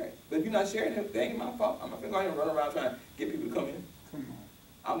 share it. But if you're not sharing it, that ain't my fault. I'm not going to go ahead and run around trying to get people to come in. Come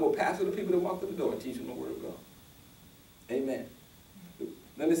on. I'm going to pastor the people that walk through the door and teach them the word of God. Amen.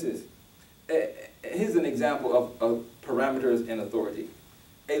 Now this is, here's an example of parameters and authority.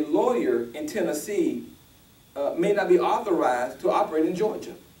 A lawyer in Tennessee may not be authorized to operate in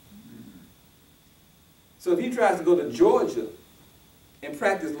Georgia. So if he tries to go to Georgia and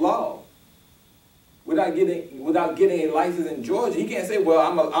practice law without getting a license in Georgia, he can't say, well,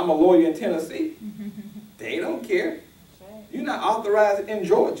 I'm a lawyer in Tennessee. They don't care. You're not authorized in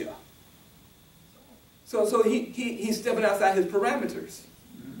Georgia. So he's stepping outside his parameters.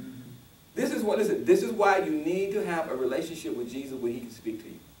 This is why you need to have a relationship with Jesus where he can speak to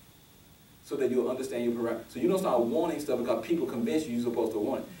you. So that you'll understand your parameters. So you don't start wanting stuff because people convince you're supposed to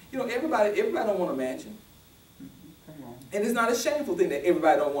want it. You know, everybody don't want a mansion. And it's not a shameful thing that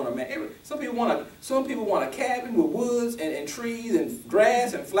everybody don't want a mansion. Some people want a cabin with woods and trees and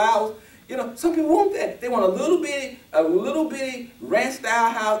grass and flowers. You know, some people want that. They want a little bitty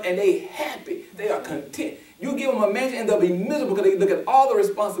ranch-style house, and they happy. They are content. You give them a mansion, and they'll be miserable because they look at all the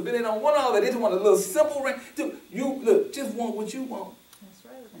responsibility. They don't want all that. They just want a little simple ranch. Just want what you want. That's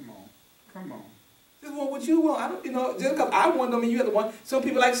right. Come on. Just want what you want. Just because I want them and you have to want. Some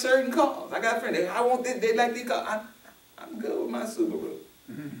people like certain cars. I got a friend. I want this. They like these cars. I'm good with my Subaru.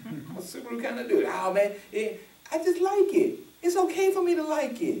 I'm a Subaru kind of dude. Oh man, I just like it. It's okay for me to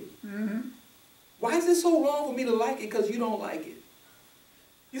like it. Why is it so wrong for me to like it because you don't like it?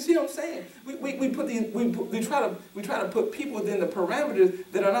 You see what I'm saying? We try to put people within the parameters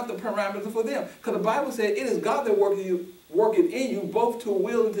that are not the parameters for them. Because the Bible said it is God that worketh in you both to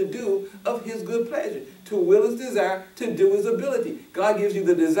will and to do of his good pleasure. To will is desire, to do is ability. God gives you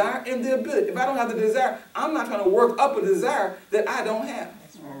the desire and the ability. If I don't have the desire, I'm not trying to work up a desire that I don't have.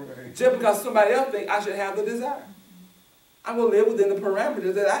 Right. Just because somebody else thinks I should have the desire. I'm going to live within the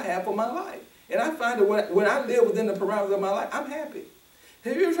parameters that I have for my life. And I find that when I live within the parameters of my life, I'm happy.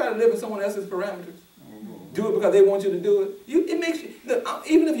 Have you ever tried to live in someone else's parameters? Do it because they want you to do it. It makes you, look,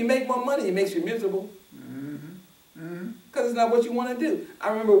 even if you make more money, it makes you miserable. Because it's not what you want to do. I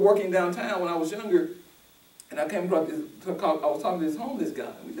remember working downtown when I was younger, and I came across I was talking to this homeless guy,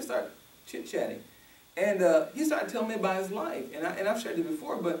 and we just started chit-chatting. And he started telling me about his life. And I've shared it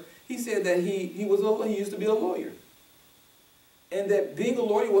before, but he said that he used to be a lawyer. And that being a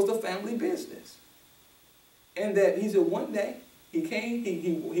lawyer was the family business. And that he said one day he came,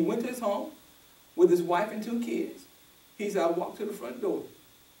 he went to his home with his wife and 2 kids. He said, I walked to the front door.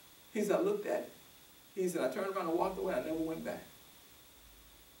 He said, I looked at it. He said, I turned around and walked away. I never went back.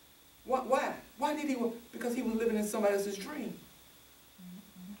 Why? Why did he? Because he was living in somebody else's dream.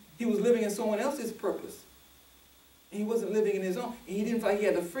 He was living in someone else's purpose. He wasn't living in his own. And he didn't feel like he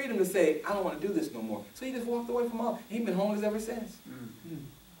had the freedom to say, I don't want to do this no more. So he just walked away from all. He's been homeless ever since.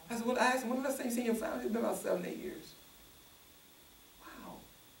 I said, I asked him, when did I say you seen your family? It's been about 7, 8 years. Wow.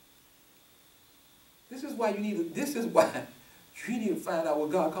 This is why you need to find out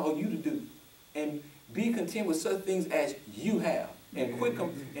what God called you to do. And be content with such things as you have. And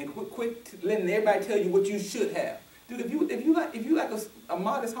quit letting everybody tell you what you should have. Dude, if you like a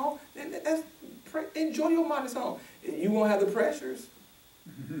modest home, then enjoy your modest home. You won't have the pressures.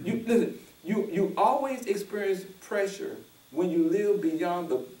 You always experience pressure when you live beyond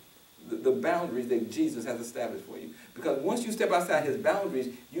the boundaries that Jesus has established for you. Because once you step outside his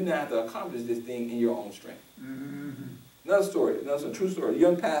boundaries, you now have to accomplish this thing in your own strength. Another story, a true story. A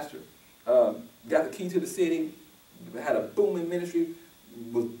young pastor got the key to the city, had a booming ministry,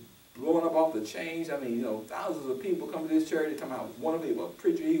 was blowing up off the chains. I mean, thousands of people come to this church. They come out what a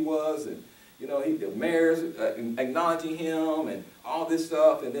preacher he was, and the mayor's acknowledging him and all this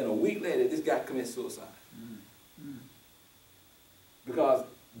stuff. And then a week later, this guy commits suicide because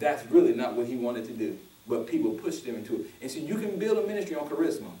that's really not what he wanted to do. But people pushed him into it. And so you can build a ministry on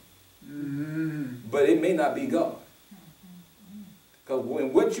charisma, but it may not be God. Because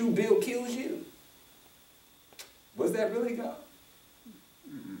when what you build kills you, was that really God?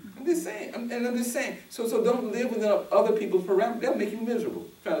 I'm just saying. So don't live within other people's parameters. They'll make you miserable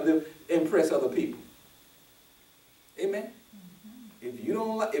trying to impress other people. Amen. If you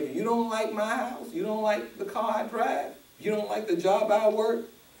don't like my house, you don't like the car I drive, you don't like the job I work,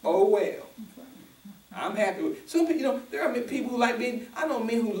 oh well. I'm happy with some people. There are people who like being. I know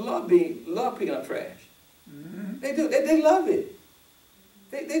men who love picking up trash. They do. They love it.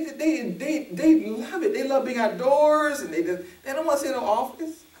 They love it. They love being outdoors, and they don't want to sit in the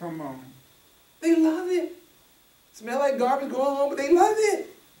office. Come on. They love it. Smell like garbage going home, but they love it.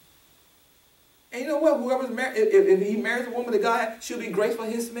 And you know what? Whoever's married, if he marries a woman to God, she'll be grateful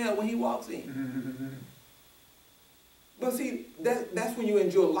for his smell when he walks in. But see, that's when you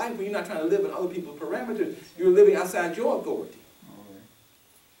enjoy life, when you're not trying to live in other people's parameters. You're living outside your authority.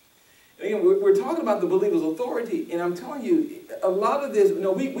 And again, we're talking about the believer's authority, and I'm telling you, a lot of this,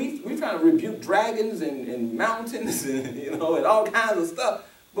 we're trying to rebuke dragons and mountains and all kinds of stuff,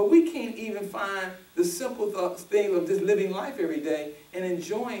 but we can't even find the simple things of just living life every day and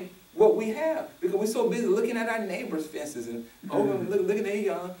enjoying what we have, because we're so busy looking at our neighbors' fences and looking at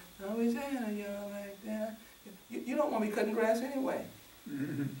y'all. I wish I had a yard like that. You don't want me cutting grass anyway.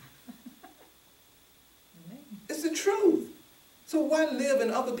 It's the truth. So why live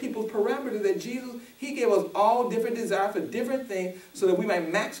in other people's parameters that Jesus, he gave us all different desires for different things so that we might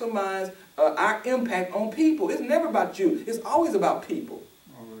maximize our impact on people. It's never about you. It's always about people.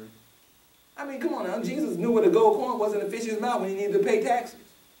 I mean, come on now. Jesus knew where the gold coin was in the fish's mouth when he needed to pay taxes.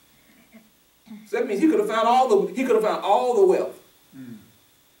 So that means he could have found all the wealth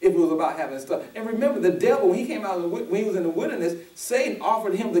if it was about having stuff. And remember, the devil, when he came out when he was in the wilderness, Satan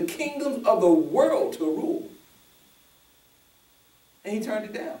offered him the kingdoms of the world to rule. And he turned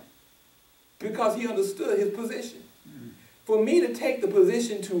it down because he understood his position. For me to take the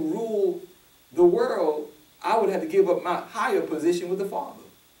position to rule the world, I would have to give up my higher position with the Father,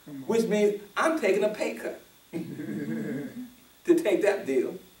 which means I'm taking a pay cut to take that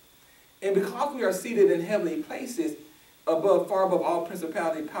deal. And because we are seated in heavenly places, far above all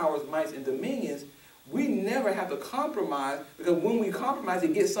principality, powers, mights, and dominions, we never have to compromise, because when we compromise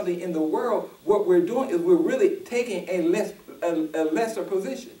and get something in the world, what we're doing is we're really taking a lesser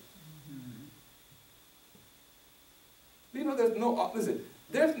position. There's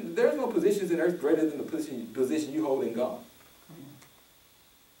no positions in earth greater than the position you hold in God.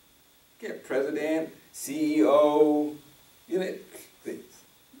 Get president, CEO, things.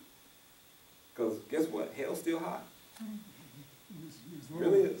 Because guess what? Hell's still hot.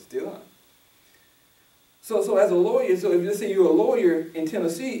 Really is still hot. So as a lawyer, so if you say you're a lawyer in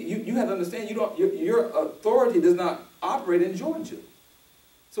Tennessee, you have to understand your authority does not operate in Georgia.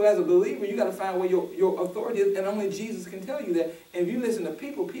 So as a believer, you got to find where your authority is, and only Jesus can tell you that. And if you listen to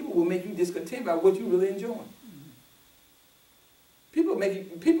people will make you discontent about what you really enjoy. People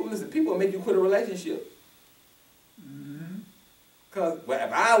will make you quit a relationship. Because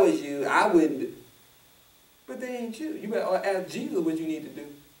if I was you, I wouldn't. But they ain't you. You better ask Jesus what you need to do.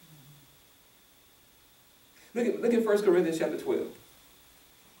 Look at 1 Corinthians chapter 12.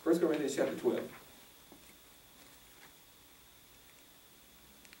 1 Corinthians chapter 12.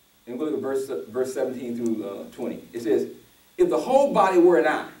 And we'll look at verse 17 through 20. It says, if the whole body were an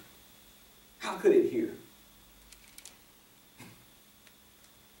eye, how could it hear?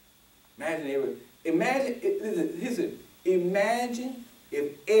 Imagine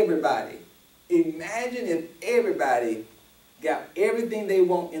if everybody got everything they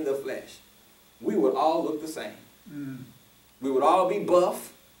want in the flesh. We would all look the same. Mm. We would all be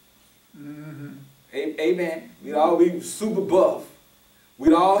buff. Mm-hmm. Amen. We'd all be super buff.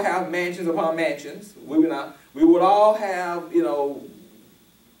 We'd all have mansions upon mansions. We would all have,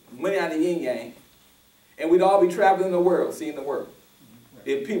 money out of the yin yang. And we'd all be traveling the world, seeing the world.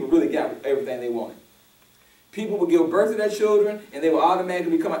 If people really got everything they wanted. People would give birth to their children, and they would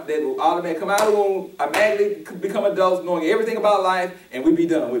automatically come out of the womb, automatically become adults, knowing everything about life, and we'd be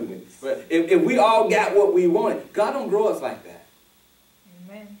done with it. But if we all got what we wanted, God don't grow us like that.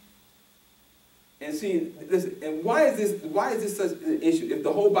 Amen. And see, listen, and why is this such an issue? If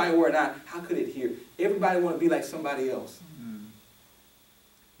the whole body were not, how could it hear? Everybody want to be like somebody else. Mm.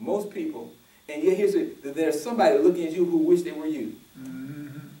 Most people, and yet there's somebody looking at you who wish they were you. Mm-hmm.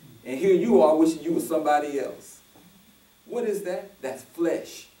 And here you are wishing you were somebody else. What is that? That's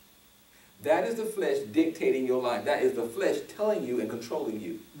flesh. That is the flesh dictating your life. That is the flesh telling you and controlling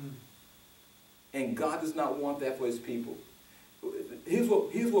you. Mm. And God does not want that for his people. Here's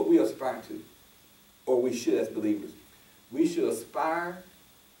what we aspire to, or we should as believers. We should aspire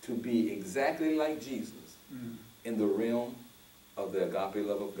to be exactly like Jesus in the realm of the agape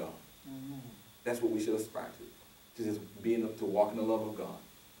love of God. Mm. That's what we should aspire to just to walk in the love of God.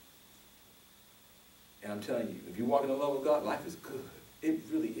 And I'm telling you, if you walk in the love of God, life is good. It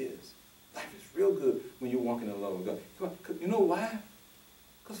really is. Life is real good when you walk in the love of God. You know why?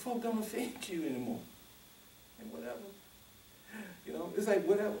 Because folk don't offend you anymore. And whatever. It's like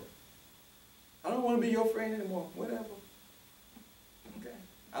whatever. I don't want to be your friend anymore. Whatever. Okay.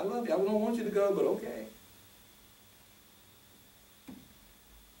 I love you. I don't want you to go, but okay.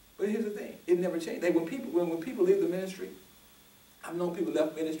 But here's the thing. It never changed. When people leave the ministry, I've known people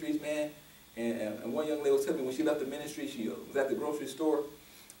left ministries, man. And one young lady was telling me when she left the ministry, she was at the grocery store,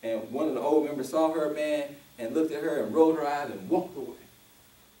 and one of the old members saw her, man, and looked at her and rolled her eyes and walked away.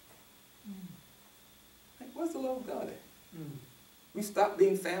 Like, what's the love of God at? We stopped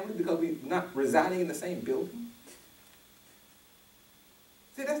being family because we're not residing in the same building?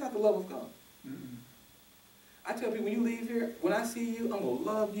 See, that's not the love of God. I tell people, when you leave here, when I see you, I'm going to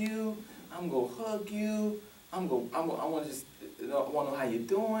love you, I'm going to hug you, I want to just, I want to know how you're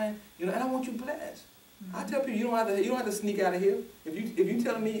doing, and I want you blessed. I tell people, you don't have to sneak out of here. If you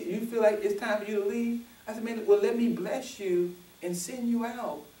telling me you feel like it's time for you to leave, I said, man, well, let me bless you and send you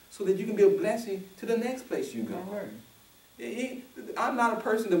out so that you can be a blessing to the next place you go. Right. I'm not a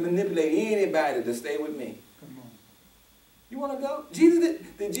person to manipulate anybody to stay with me. Come on. You want to go?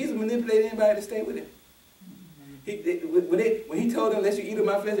 Did Jesus manipulate anybody to stay with him? When he told them, unless you eat of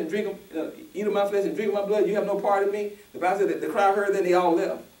my flesh and drink of my blood, you have no part in me. The Bible said that the crowd heard that, they all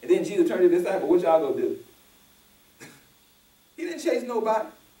left. And then Jesus turned to the disciples, what y'all gonna do? He didn't chase nobody.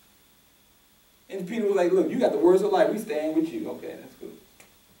 And Peter was like, look, you got the words of life. We stand with you. Okay, that's good.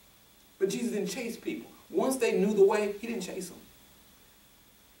 But Jesus didn't chase people. Once they knew the way, he didn't chase them.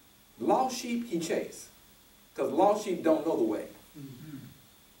 Lost sheep, he chased. Because lost sheep don't know the way.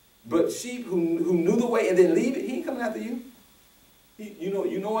 But sheep who knew the way and then leave it, he ain't coming after you. You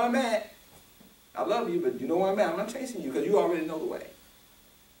know where I'm at. I love you, but you know where I'm at. I'm not chasing you because you already know the way.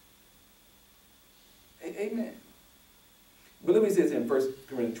 Amen. But look what he says in 1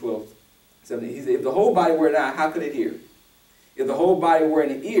 Corinthians 12:17. He said, if the whole body were an eye, how could it hear? If the whole body were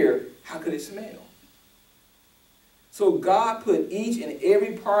an ear, how could it smell? So God put each and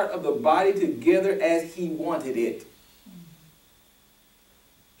every part of the body together as he wanted it.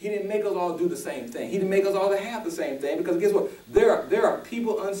 He didn't make us all do the same thing. He didn't make us all to have the same thing, because guess what? There are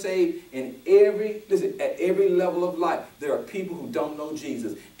people unsaved at every level of life. There are people who don't know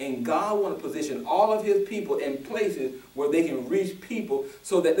Jesus. And God wants to position all of his people in places where they can reach people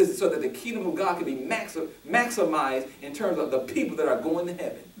so that the kingdom of God can be maximized in terms of the people that are going to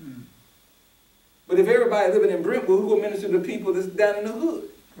heaven. But if everybody living in Brentwood, who will minister to people that's down in the hood?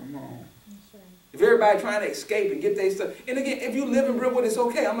 Come on. If everybody trying to escape and get their stuff. And again, if you live in Brentwood, it's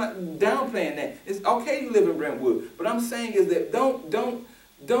okay. I'm not downplaying that. It's okay you live in Brentwood. But I'm saying is that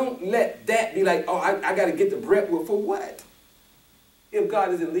don't let that be like, oh, I got to get to Brentwood for what? If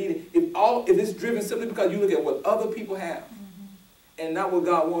God isn't leading, if it's driven simply because you look at what other people have, and not where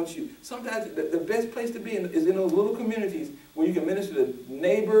God wants you. Sometimes the best place to be is in those little communities where you can minister to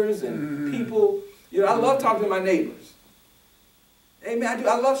neighbors and people. You know, I love talking to my neighbors. Amen. I do.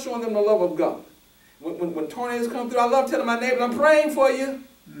 I love showing them the love of God. When tornadoes come through, I love telling my neighbors, I'm praying for you.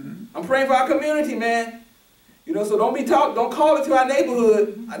 I'm praying for our community, man. You know, so don't call it to our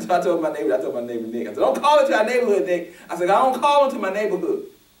neighborhood. I told my neighbor Nick, I said, don't call it to our neighborhood, Nick. I said, I don't call it to my neighborhood.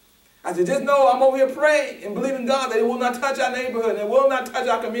 I said, just know I'm over here praying and believing God that it will not touch our neighborhood and it will not touch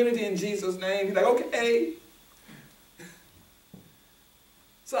our community in Jesus' name. He's like, okay.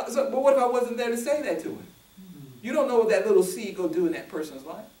 But what if I wasn't there to say that to him? You don't know what that little seed go do in that person's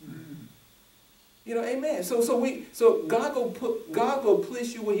life. You know, amen. So God go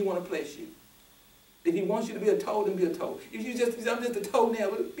place you where he want to place you. If he wants you to be a toe, then be a toe. If I'm just a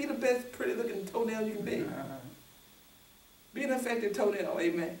toenail, be the best pretty looking toenail you can be. Be an effective toenail,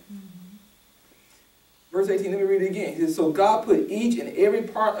 amen. Verse 18, let me read it again. He says, so God put each and every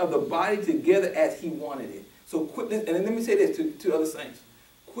part of the body together as he wanted it. So quit, and let me say this to other saints.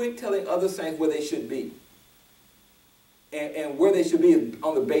 Quit telling other saints where they should be. And where they should be is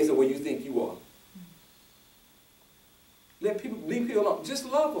on the basis of where you think you are. Leave people alone. Just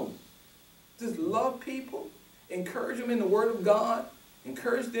love them. Just love people. Encourage them in the Word of God.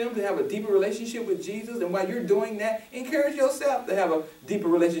 Encourage them to have a deeper relationship with Jesus. And while you're doing that, encourage yourself to have a deeper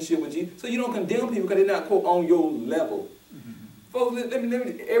relationship with Jesus. So you don't condemn people because they're not, quote, on your level. Folks, let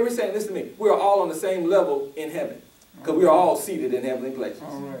me, every saint, listen to me. We're all on the same level in heaven. Because we are all seated in heavenly places.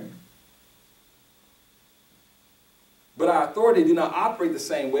 All right. But our authority do not operate the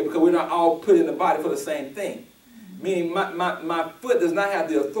same way because we're not all put in the body for the same thing. Meaning my foot does not have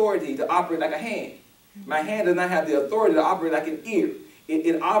the authority to operate like a hand. My hand does not have the authority to operate like an ear.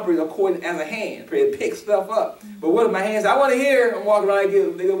 It operates according as a hand. It picks stuff up. But what if my hands, I want to hear, I'm walking around like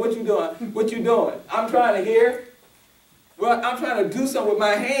this, nigga, what you doing? What you doing? I'm trying to hear. Well, I'm trying to do something with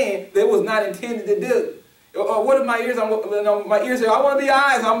my hand that was not intended to do. Or what if my ears, my ears say, I want to be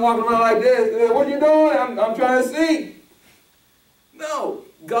eyes, I'm walking around like this. What you doing? I'm trying to see. No,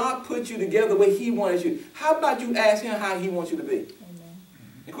 God put you together the way he wanted you. How about you ask him how he wants you to be? Amen.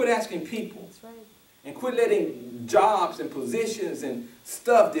 And quit asking people. That's right. And quit letting jobs and positions and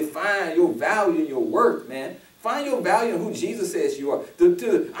stuff define your value and your worth, man. Find your value in who Jesus says you are.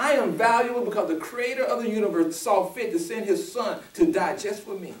 I am valuable because the creator of the universe saw fit to send his son to die just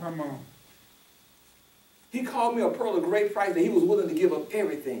for me. Come on. He called me a pearl of great price that he was willing to give up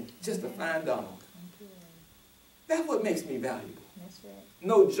everything just to find Donald. That's what makes me valuable. That's right.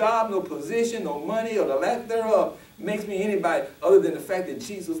 No job, no position, no money, or the lack thereof makes me anybody other than the fact that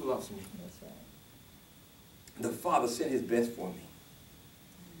Jesus loves me. That's right. The Father sent his best for me.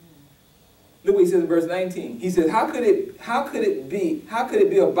 Look what he says in verse 19. He says, how could it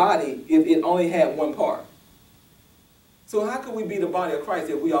be a body if it only had one part? So how could we be the body of Christ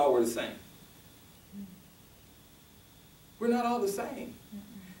if we all were the same? We're not all the same.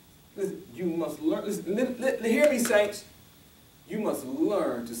 Listen, you must learn. Listen, hear me, saints. You must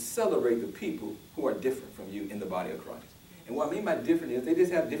learn to celebrate the people who are different from you in the body of Christ. And what I mean by different is they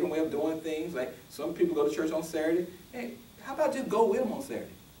just have a different way of doing things. Like some people go to church on Saturday. Hey, how about just go with them on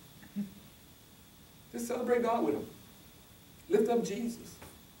Saturday? Just celebrate God with them. Lift up Jesus.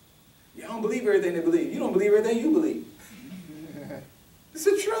 You don't believe everything they believe. You don't believe everything you believe. It's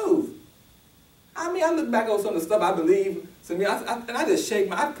the truth. I mean, I look back on some of the stuff I believe. So I just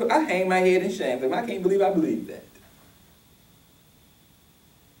shake I hang my head in shame. I can't believe I believe that.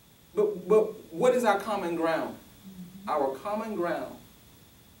 But what is our common ground? Our common ground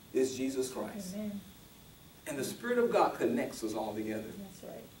is Jesus Christ. Amen. And the Spirit of God connects us all together. That's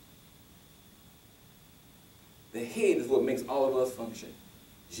right. The head is what makes all of us function.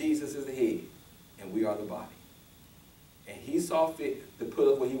 Jesus is the head, and we are the body. And he saw fit to put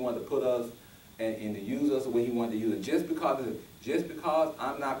us where he wanted to put us and to use us the way he wanted to use us. Just because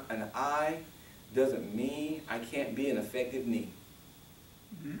I'm not an eye doesn't mean I can't be an effective knee.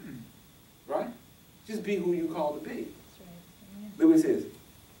 Mm-mm. Right? Just be who you called to be. That's right. Look what he says.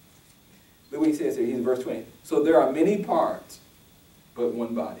 Look what he says here. He's in verse 20. So there are many parts, but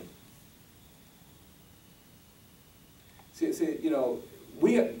one body. See, you know,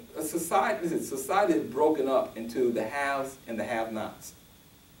 society is broken up into the haves and the have-nots.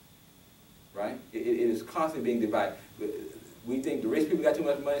 Right? It is constantly being divided. We think the rich people got too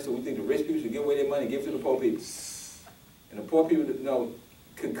much money, so we think the rich people should give away their money and give it to the poor people. And the poor people, you know,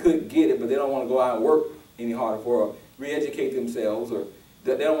 could get it, but they don't want to go out and work any harder for or re-educate themselves, or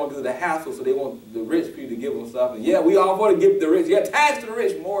they don't want to do the hassle, so they want the rich people to give them stuff. And yeah, we all want to give the rich. Yeah, tax to the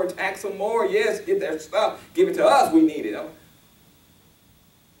rich more, tax them more. Yes, get their stuff. Give it to us. We need it.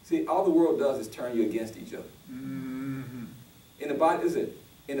 See, all the world does is turn you against each other. Mm-hmm. In the body, listen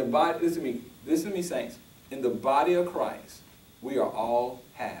to me, saints. In the body of Christ, we are all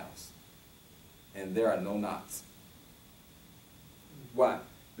halves, and there are no knots. Why?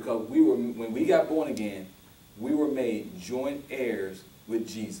 Because when we got born again, we were made joint heirs with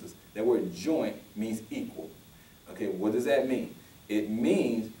Jesus. That word joint means equal. Okay, what does that mean? It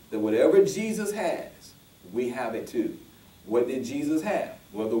means that whatever Jesus has, we have it too. What did Jesus have?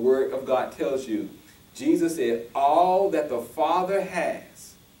 Well, the Word of God tells you. Jesus said, all that the Father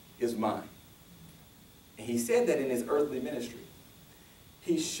has is mine. And he said that in his earthly ministry.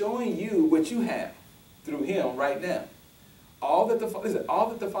 He's showing you what you have through him right now. All that the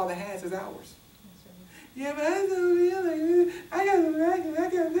Father has is ours. Yeah, but I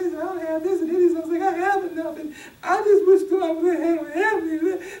got this, I don't have this, and this. I was like, I have enough, and I just wish God would help me.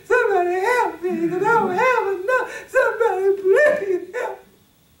 Somebody help me, because I don't have enough. Somebody please help me.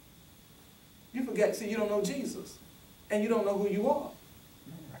 You forget, see, you don't know Jesus, and you don't know who you are.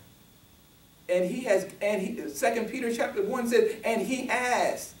 And he has, 2 Peter chapter 1 says, and he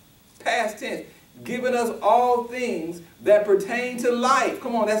has, past tense, given us all things that pertain to life.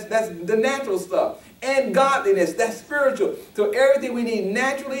 Come on, that's the natural stuff. And godliness, that's spiritual. So everything we need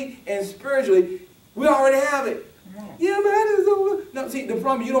naturally and spiritually, we already have it. Yeah, but I just don't. No, see, the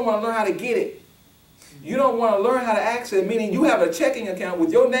problem is you don't want to learn how to get it. You don't want to learn how to access it, meaning you have a checking account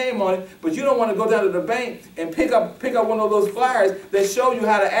with your name on it, but you don't want to go down to the bank and pick up one of those flyers that show you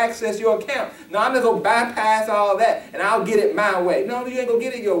how to access your account. Now, I'm just going to bypass all that, and I'll get it my way. No, you ain't going to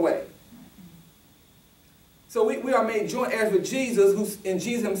get it your way. So we are made joint heirs with Jesus, and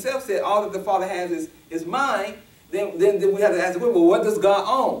Jesus himself said, all that the Father has is mine. Then we have to ask, well, what does God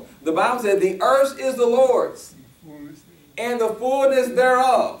own? The Bible says, the earth is the Lord's, and the fullness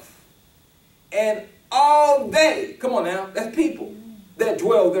thereof. And all they, come on now, that's people that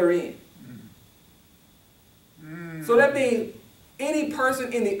dwell therein. So that means any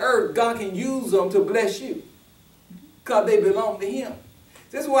person in the earth, God can use them to bless you, because they belong to him.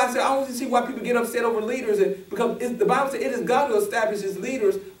 This is why I say I want to see why people get upset over leaders, because the Bible says it is God who establishes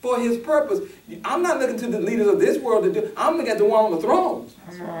leaders for his purpose. I'm not looking to the leaders of this world to do. I'm looking at the one on the throne.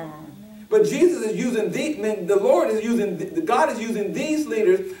 But Jesus is using God is using these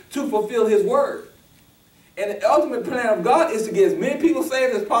leaders to fulfill his word. And the ultimate plan of God is to get as many people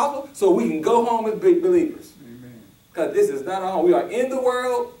saved as possible so we can go home as big believers. Because this is not our home. We are in the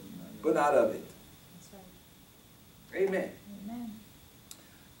world, but not of it. Right. Amen.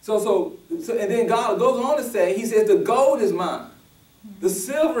 So, and then God goes on to say, he says, the gold is mine. The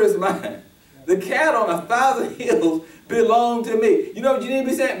silver is mine. The cattle on 1,000 hills belong to me. You know what you need to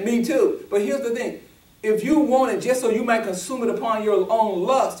be saying? Me too. But here's the thing. If you want it just so you might consume it upon your own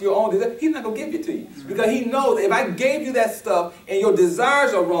lust, your own desire, he's not going to give it to you. Because he knows that if I gave you that stuff and your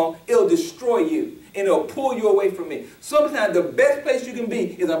desires are wrong, it'll destroy you. And it'll pull you away from me. Sometimes the best place you can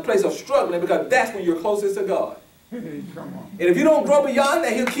be is a place of struggling, because that's when you're closest to God. And if you don't grow beyond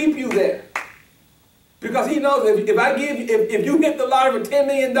that, he'll keep you there. Because he knows if you hit the lottery for $10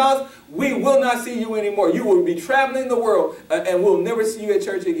 million, we will not see you anymore. You will be traveling the world, and we'll never see you at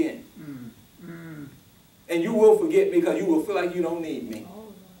church again. And you will forget me, because you will feel like you don't need me.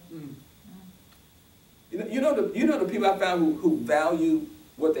 You know the people I found who value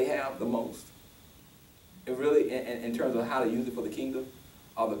what they have the most, and really in terms of how to use it for the kingdom,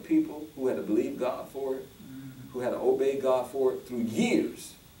 are the people who had to believe God for it, who had to obey God for it through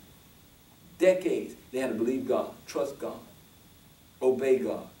years, decades. They had to believe God, trust God, obey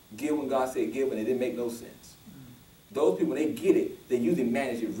God, give when God said give, and it didn't make no sense. Those people, they get it. They usually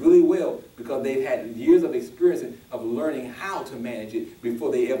manage it really well because they've had years of experience of learning how to manage it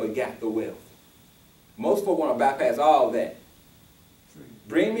before they ever got the wealth. Most folks want to bypass all that.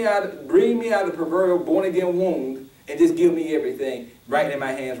 Bring me out of the proverbial born-again womb and just give me everything right in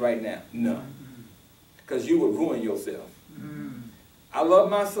my hands right now. No. Because you would ruin yourself. I love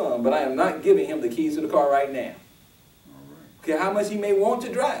my son, but I am not giving him the keys to the car right now. Okay, how much he may want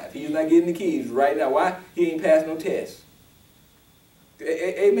to drive, he's not getting the keys right now. Why? He ain't passed no tests.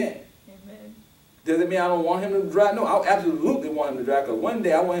 Amen. Amen. Does it mean I don't want him to drive? No, I absolutely want him to drive. Because one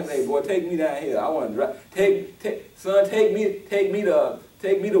day I want him to say, boy, take me down here. I want to drive. Son, take me to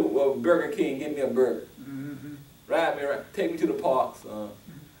Burger King. Give me a burger. Ride me around. Take me to the park, son.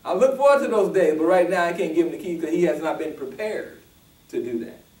 I look forward to those days, but right now I can't give him the keys because he has not been prepared to do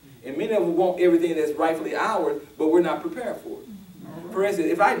that. And many of us want everything that's rightfully ours, but we're not prepared for it. For instance,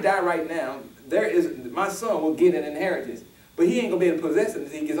 if I die right now, my son will get an inheritance, but he ain't going to be able to possess it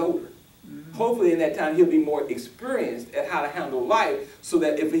until he gets older. Hopefully in that time he'll be more experienced at how to handle life, so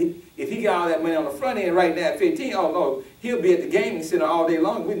that if he got all that money on the front end right now at 15, oh no, he'll be at the gaming center all day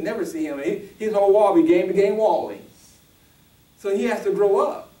long. We'd never see him. His whole wall be game-to-game walling. So he has to grow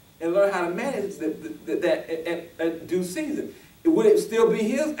up and learn how to manage that at due season. Would it still be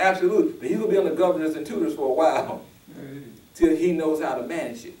his? Absolutely. But he's going to be on the governors and tutors for a while till he knows how to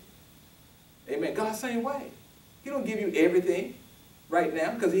manage it. Amen. God's same way. He don't give you everything right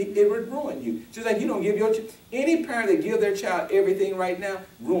now because it would ruin you. Just like you don't give your any parent that gives their child everything right now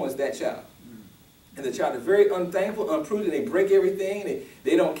ruins that child. And the child is very unthankful, unprudent. They break everything.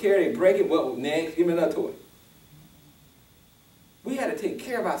 They don't care. They break it. Well, next, give me another toy. We had to take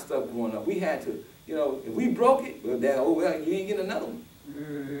care of our stuff growing up. We had to, you know, if we broke it, well, Dad, oh, well, you ain't getting another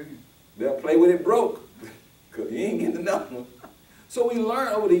one. They'll play with it broke because you ain't getting another one. So we learned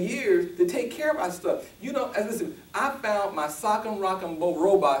over the years to take care of our stuff. You know, listen, I found my Sock'em Rock'em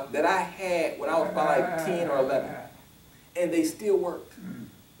robot that I had when I was about like 10 or 11. And they still worked.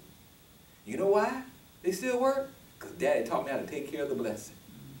 You know why they still work? Because Daddy taught me how to take care of the blessing.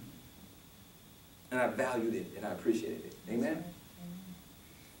 And I valued it and I appreciated it. Amen?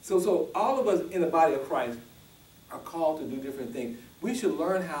 So all of us in the body of Christ are called to do different things. We should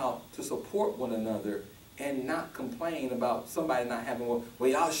learn how to support one another and not complain about somebody not having one. Well,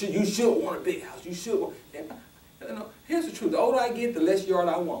 you should want a big house. You should want. You know, here's the truth. The older I get, the less yard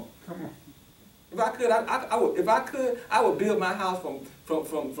I want. Come on. If I could, I would. If I could, I would build my house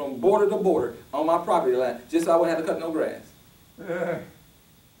from border to border on my property line, just so I wouldn't have to cut no grass.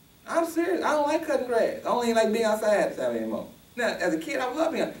 I'm serious. I don't like cutting grass. I don't even like being outside anymore. Now, as a kid, I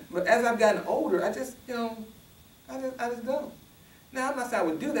love being, but as I've gotten older, I just, you know, I just don't. Now, I'm not saying I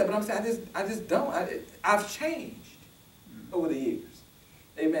would do that, but I'm saying I just don't. I've changed over the years.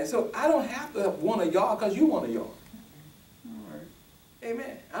 Amen. So I don't have to want a yard because you want a yard.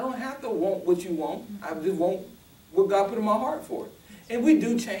 Amen. I don't have to want what you want. I just want what God put in my heart for it. And we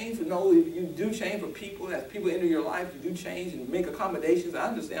do change. You know, you do change for people. As people enter your life, you do change and make accommodations. I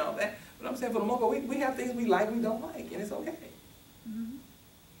understand all that. But I'm saying for the most part, we have things we like, we don't like, and it's okay.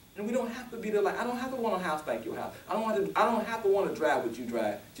 And we don't have to be the like. I don't have to want a house like your house. I don't have to want to drive what you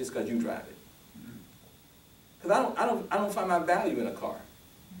drive just because you drive it. Because I don't find my value in a car,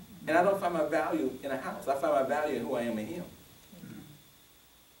 and I don't find my value in a house. I find my value in who I am in Him.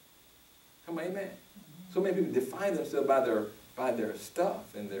 Come on, amen. So many people define themselves by their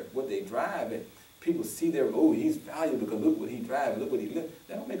stuff and what they drive, and people see he's valuable because look what he drives, look what he lives.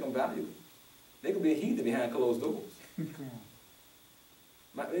 That don't make them valuable. They could be a heathen behind closed doors.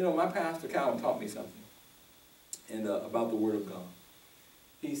 My pastor Calvin taught me something, and about the Word of God.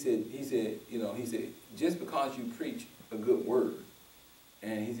 He said, just because you preach a good word,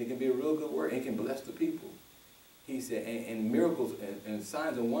 and he said it can be a real good word, and it can bless the people. He said, and miracles and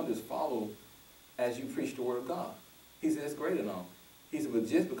signs and wonders follow as you preach the Word of God. He said, that's great and all. He said, but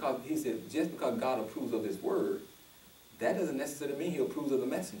just because God approves of His Word, that doesn't necessarily mean He approves of the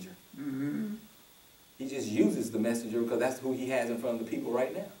messenger. He just uses the messenger because that's who He has in front of the people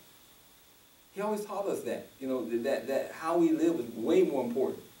right now. He always taught us that, you know, that how we live is way more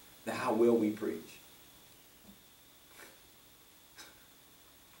important than how well we preach.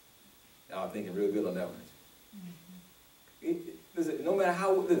 Y'all thinking real good on that one. Listen, no matter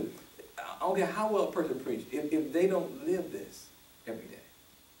how, I don't care how well a person preaches, if they don't live this every day,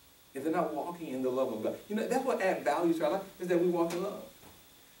 if they're not walking in the love of God, you know, that's what adds value to our life, is that we walk in love.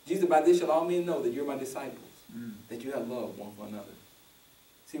 Jesus, by this shall all men know that you're my disciples, that you have love one for another.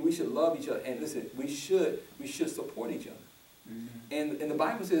 See, we should love each other, and listen, we should support each other. And the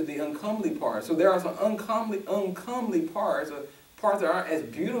Bible says the uncomely parts. So there are some uncomely parts, parts that aren't as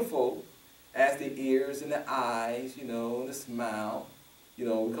beautiful as the ears and the eyes, you know, and the smile. You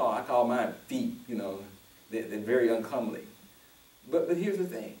know, I call mine feet, you know, they're very uncomely. But here's the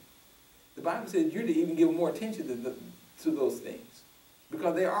thing. The Bible says you're to even give more attention to those things.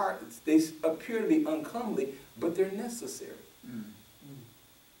 Because they appear to be uncomely, but they're necessary.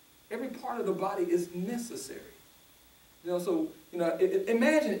 Every part of the body is necessary. You know, so, you know,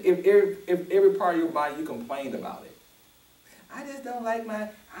 imagine if every part of your body you complained about it. I don't like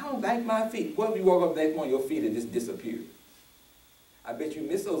my feet. What if you woke up the next morning, your feet had just disappeared? I bet you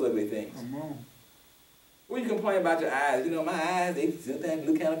miss those ugly things. Come on. When you complain about your eyes, you know, my eyes, they sit there and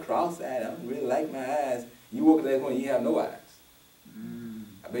look kind of cross-eyed. I don't really like my eyes. You woke up the next morning, you have no eyes.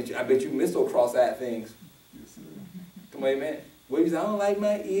 I bet you miss those cross-eyed things. Yes, sir. Come on, amen. Well, you say, I don't like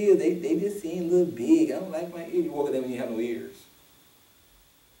my ears. They just seem a little big. I don't like my ears. You woke up there when you have no ears.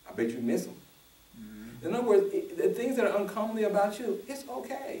 I bet you miss them. In other words, the things that are uncomely about you, it's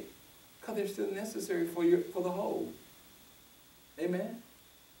okay, because they're still necessary for the whole. Amen.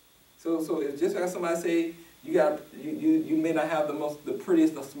 So it's just like somebody say you may not have the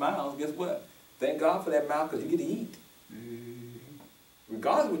prettiest of smiles. Guess what? Thank God for that mouth, because you get to eat.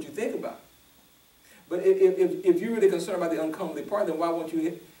 Regardless of what you think about. But if you're really concerned about the uncomely part, then why won't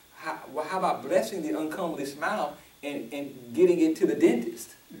you, how about blessing the uncomely smile and getting it to the dentist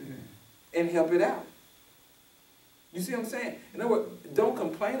and help it out? You see what I'm saying? In other words, don't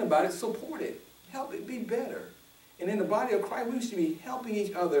complain about it, support it. Help it be better. And in the body of Christ, we should be helping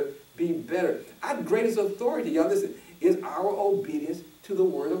each other be better. Our greatest authority, y'all listen, is our obedience to the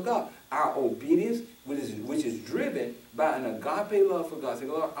Word of God. Our obedience, which is driven by an agape love for God. Say,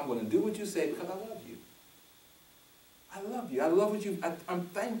 Lord, I'm going to do what you say because I love you. I love you. I love what I'm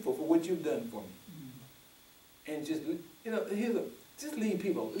thankful for what you've done for me. And just, you know, just leave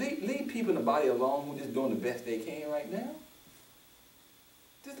people. Leave people in the body alone who are just doing the best they can right now.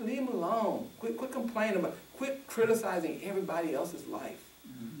 Just leave them alone. Quit complaining about, quit criticizing everybody else's life.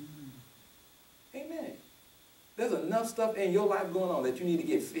 Amen. There's enough stuff in your life going on that you need to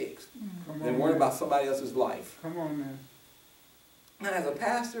get fixed than worry about somebody else's life. Come on, man. Now, as a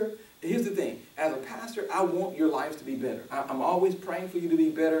pastor, here's the thing. As a pastor, I want your lives to be better. I'm always praying for you to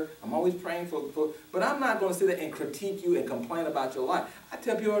be better. I'm always praying for but I'm not going to sit there and critique you and complain about your life. I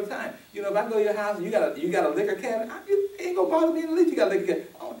tell people all the time, you know, if I go to your house and you got a liquor cabinet, it ain't going to bother me in the least. You got a liquor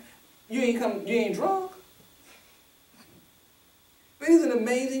cabinet. Oh, you ain't drunk. But isn't it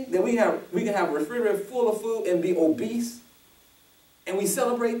amazing that we can have a refrigerator full of food and be obese? And we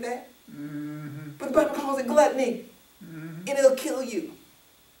celebrate that? But the Bible calls it gluttony. And it'll kill you.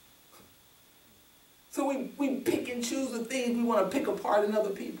 So we pick and choose the things we want to pick apart in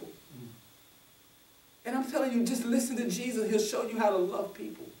other people. And I'm telling you, just listen to Jesus. He'll show you how to love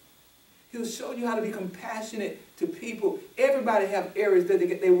people. He'll show you how to be compassionate to people. Everybody have areas that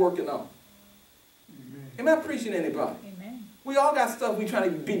they're working on. Am I preaching to anybody? Amen. We all got stuff we're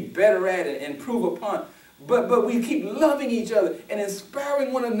trying to be better at and improve upon. But we keep loving each other and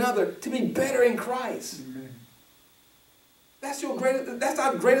inspiring one another to be better in Christ. That's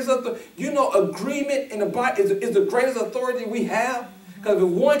our greatest authority. You know, agreement in the body is the greatest authority we have. Because if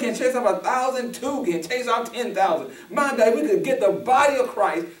one can chase out 1,000, two can chase out 10,000. My God, if we could get the body of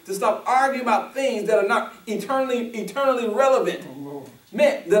Christ to stop arguing about things that are not eternally relevant. Oh,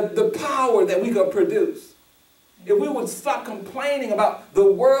 Man, the power that we could produce. If we would stop complaining about the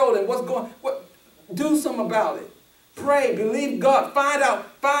world and what's going on, do something about it. Pray, believe God, find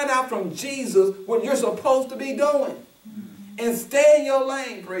out from Jesus what you're supposed to be doing. And stay in your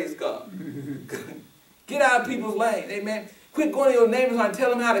lane, praise God. Get out of people's lane, amen. Quit going to your neighbors and tell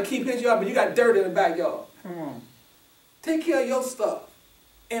them how to keep his yard, but you got dirt in the backyard. come on. Take care of your stuff.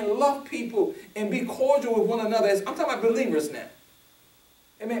 And love people and be cordial with one another. I'm talking about believers now.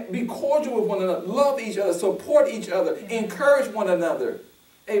 Amen. Be cordial with one another. Love each other. Support each other. Encourage one another.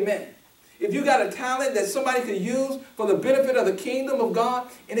 Amen. If you got a talent that somebody could use for the benefit of the kingdom of God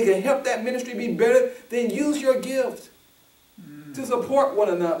and it can help that ministry be better, then use your gift to support one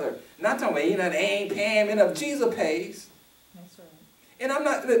another. Not talking about, you know, they ain't paying enough. Jesus pays. That's right. And I'm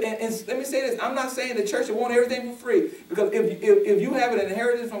not, and let me say this, I'm not saying the church will want everything for free. Because if you have an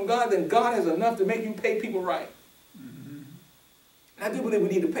inheritance from God, then God has enough to make you pay people right. I do believe we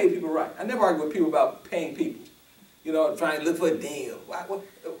need to pay people right. I never argue with people about paying people. You know, trying to look for a deal.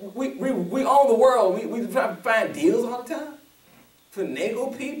 We own the world. We try to find deals all the time.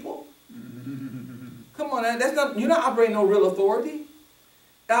 Finagle people. Come on, that's not, you're not operating no real authority.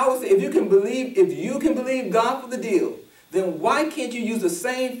 I always say, if you can believe God for the deal, then why can't you use the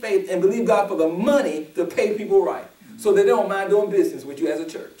same faith and believe God for the money to pay people right, so that they don't mind doing business with you as a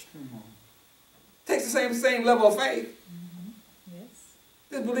church? Takes the same level of faith. Yes.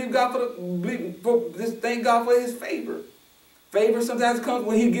 Just believe God just thank God for His favor. Favor sometimes comes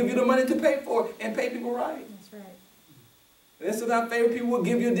when He give you the money to pay for it and pay people right. That's right. And sometimes favor people will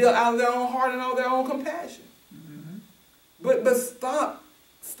give you a deal out of their own heart and out of their own compassion. But stop.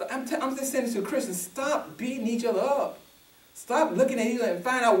 I'm just saying this to Christians. Stop beating each other up. Stop looking at each other and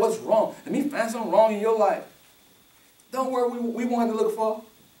find out what's wrong. Let me find something wrong in your life. Don't worry, we won't have to look for.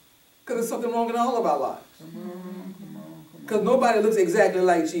 Because there's something wrong in all of our lives. Because nobody looks exactly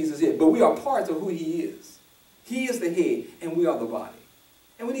like Jesus yet. But we are parts of who He is. He is the head and we are the body.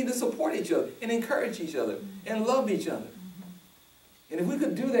 And we need to support each other and encourage each other and love each other. And if we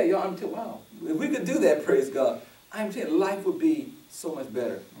could do that, y'all, wow. If we could do that, praise God, I'm telling you, life would be so much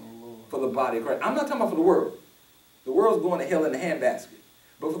better for the body of Christ. I'm not talking about for the world. The world's going to hell in a handbasket.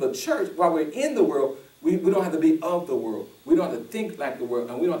 But for the church, while we're in the world, we don't have to be of the world. We don't have to think like the world,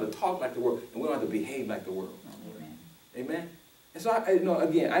 and we don't have to talk like the world, and we don't have to behave like the world. Amen. Amen? And so,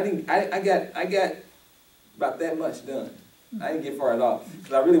 again, I got about that much done. I didn't get far at all,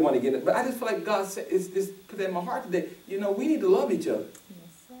 because I really want to get it. But I just feel like God said, it's put that in my heart today. You know, we need to love each other.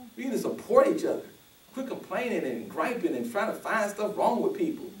 Yes, sir. We need to support each other. Quit complaining and griping and trying to find stuff wrong with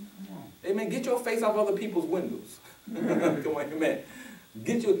people. Amen. Get your face off other people's windows. Come on, amen.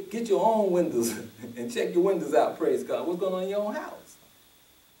 Get your own windows and check your windows out, praise God. What's going on in your own house?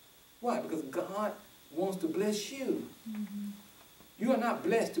 Why? Because God wants to bless you. Mm-hmm. You are not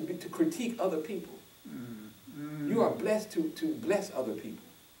blessed to critique other people. Mm-hmm. You are blessed to bless other people.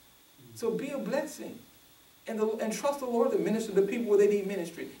 So be a blessing. And trust the Lord to minister to people where they need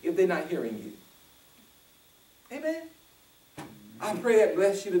ministry if they're not hearing you. Amen. I pray that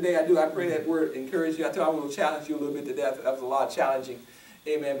bless you today. I do. I pray that word encourage you. I tell you, I will challenge you a little bit today. That was a lot of challenging.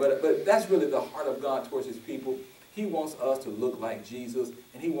 Amen. But that's really the heart of God towards his people. He wants us to look like Jesus,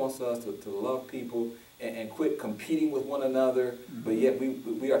 and he wants us to love people and quit competing with one another, but yet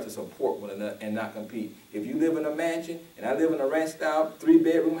we are to support one another and not compete. If you live in a mansion, and I live in a ranch-style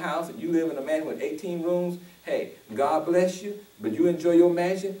 3-bedroom house, and you live in a mansion with 18 rooms, hey, God bless you, but you enjoy your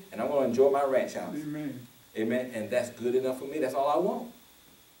mansion, and I'm going to enjoy my ranch house. Amen. Amen. And that's good enough for me. That's all I want.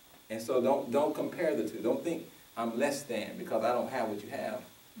 And so don't compare the two. Don't think I'm less than because I don't have what you have.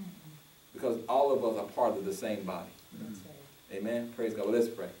 Because all of us are part of the same body. That's right. Amen. Praise God. Well, let's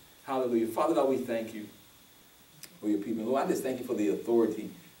pray. Hallelujah. Father God, we thank you for your people. Lord, I just thank you for the authority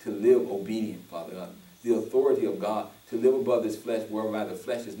to live obedient, Father God. The authority of God to live above this flesh, whereby the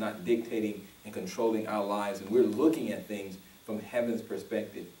flesh is not dictating and controlling our lives. And we're looking at things from heaven's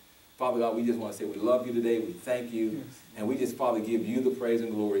perspective. Father God, we just want to say we love you today. We thank you. Yes. And we just, Father, give you the praise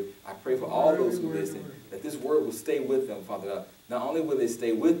and glory. I pray for all those who listen that this word will stay with them, Father God. Not only will it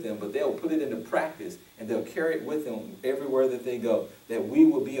stay with them, but they'll put it into practice and they'll carry it with them everywhere that they go. That we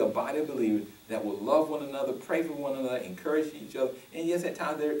will be a body of believers that will love one another, pray for one another, encourage each other. And yes, at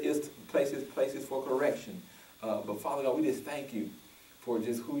times there is places for correction. But Father God, we just thank you for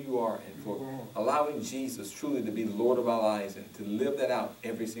just who you are and for allowing Jesus truly to be the Lord of our lives and to live that out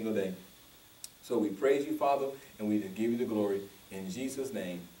every single day. So we praise you, Father, and we just give you the glory. In Jesus'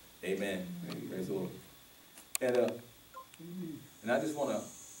 name, amen. Praise the Lord. And I just want to,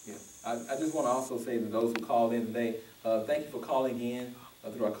 I just want to also say to those who called in today, thank you for calling in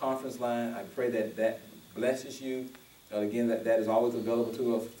through our conference line. I pray that that blesses you. Again, that is always available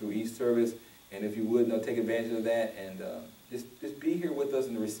to us through each service. And if you would, take advantage of that and just be here with us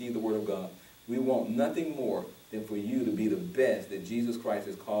and to receive the Word of God. We want nothing more than for you to be the best that Jesus Christ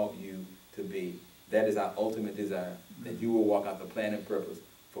has called you to be. That is our ultimate desire, that you will walk out the plan and purpose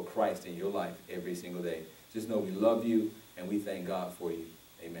for Christ in your life every single day. Just know we love you and we thank God for you.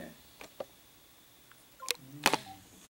 Amen.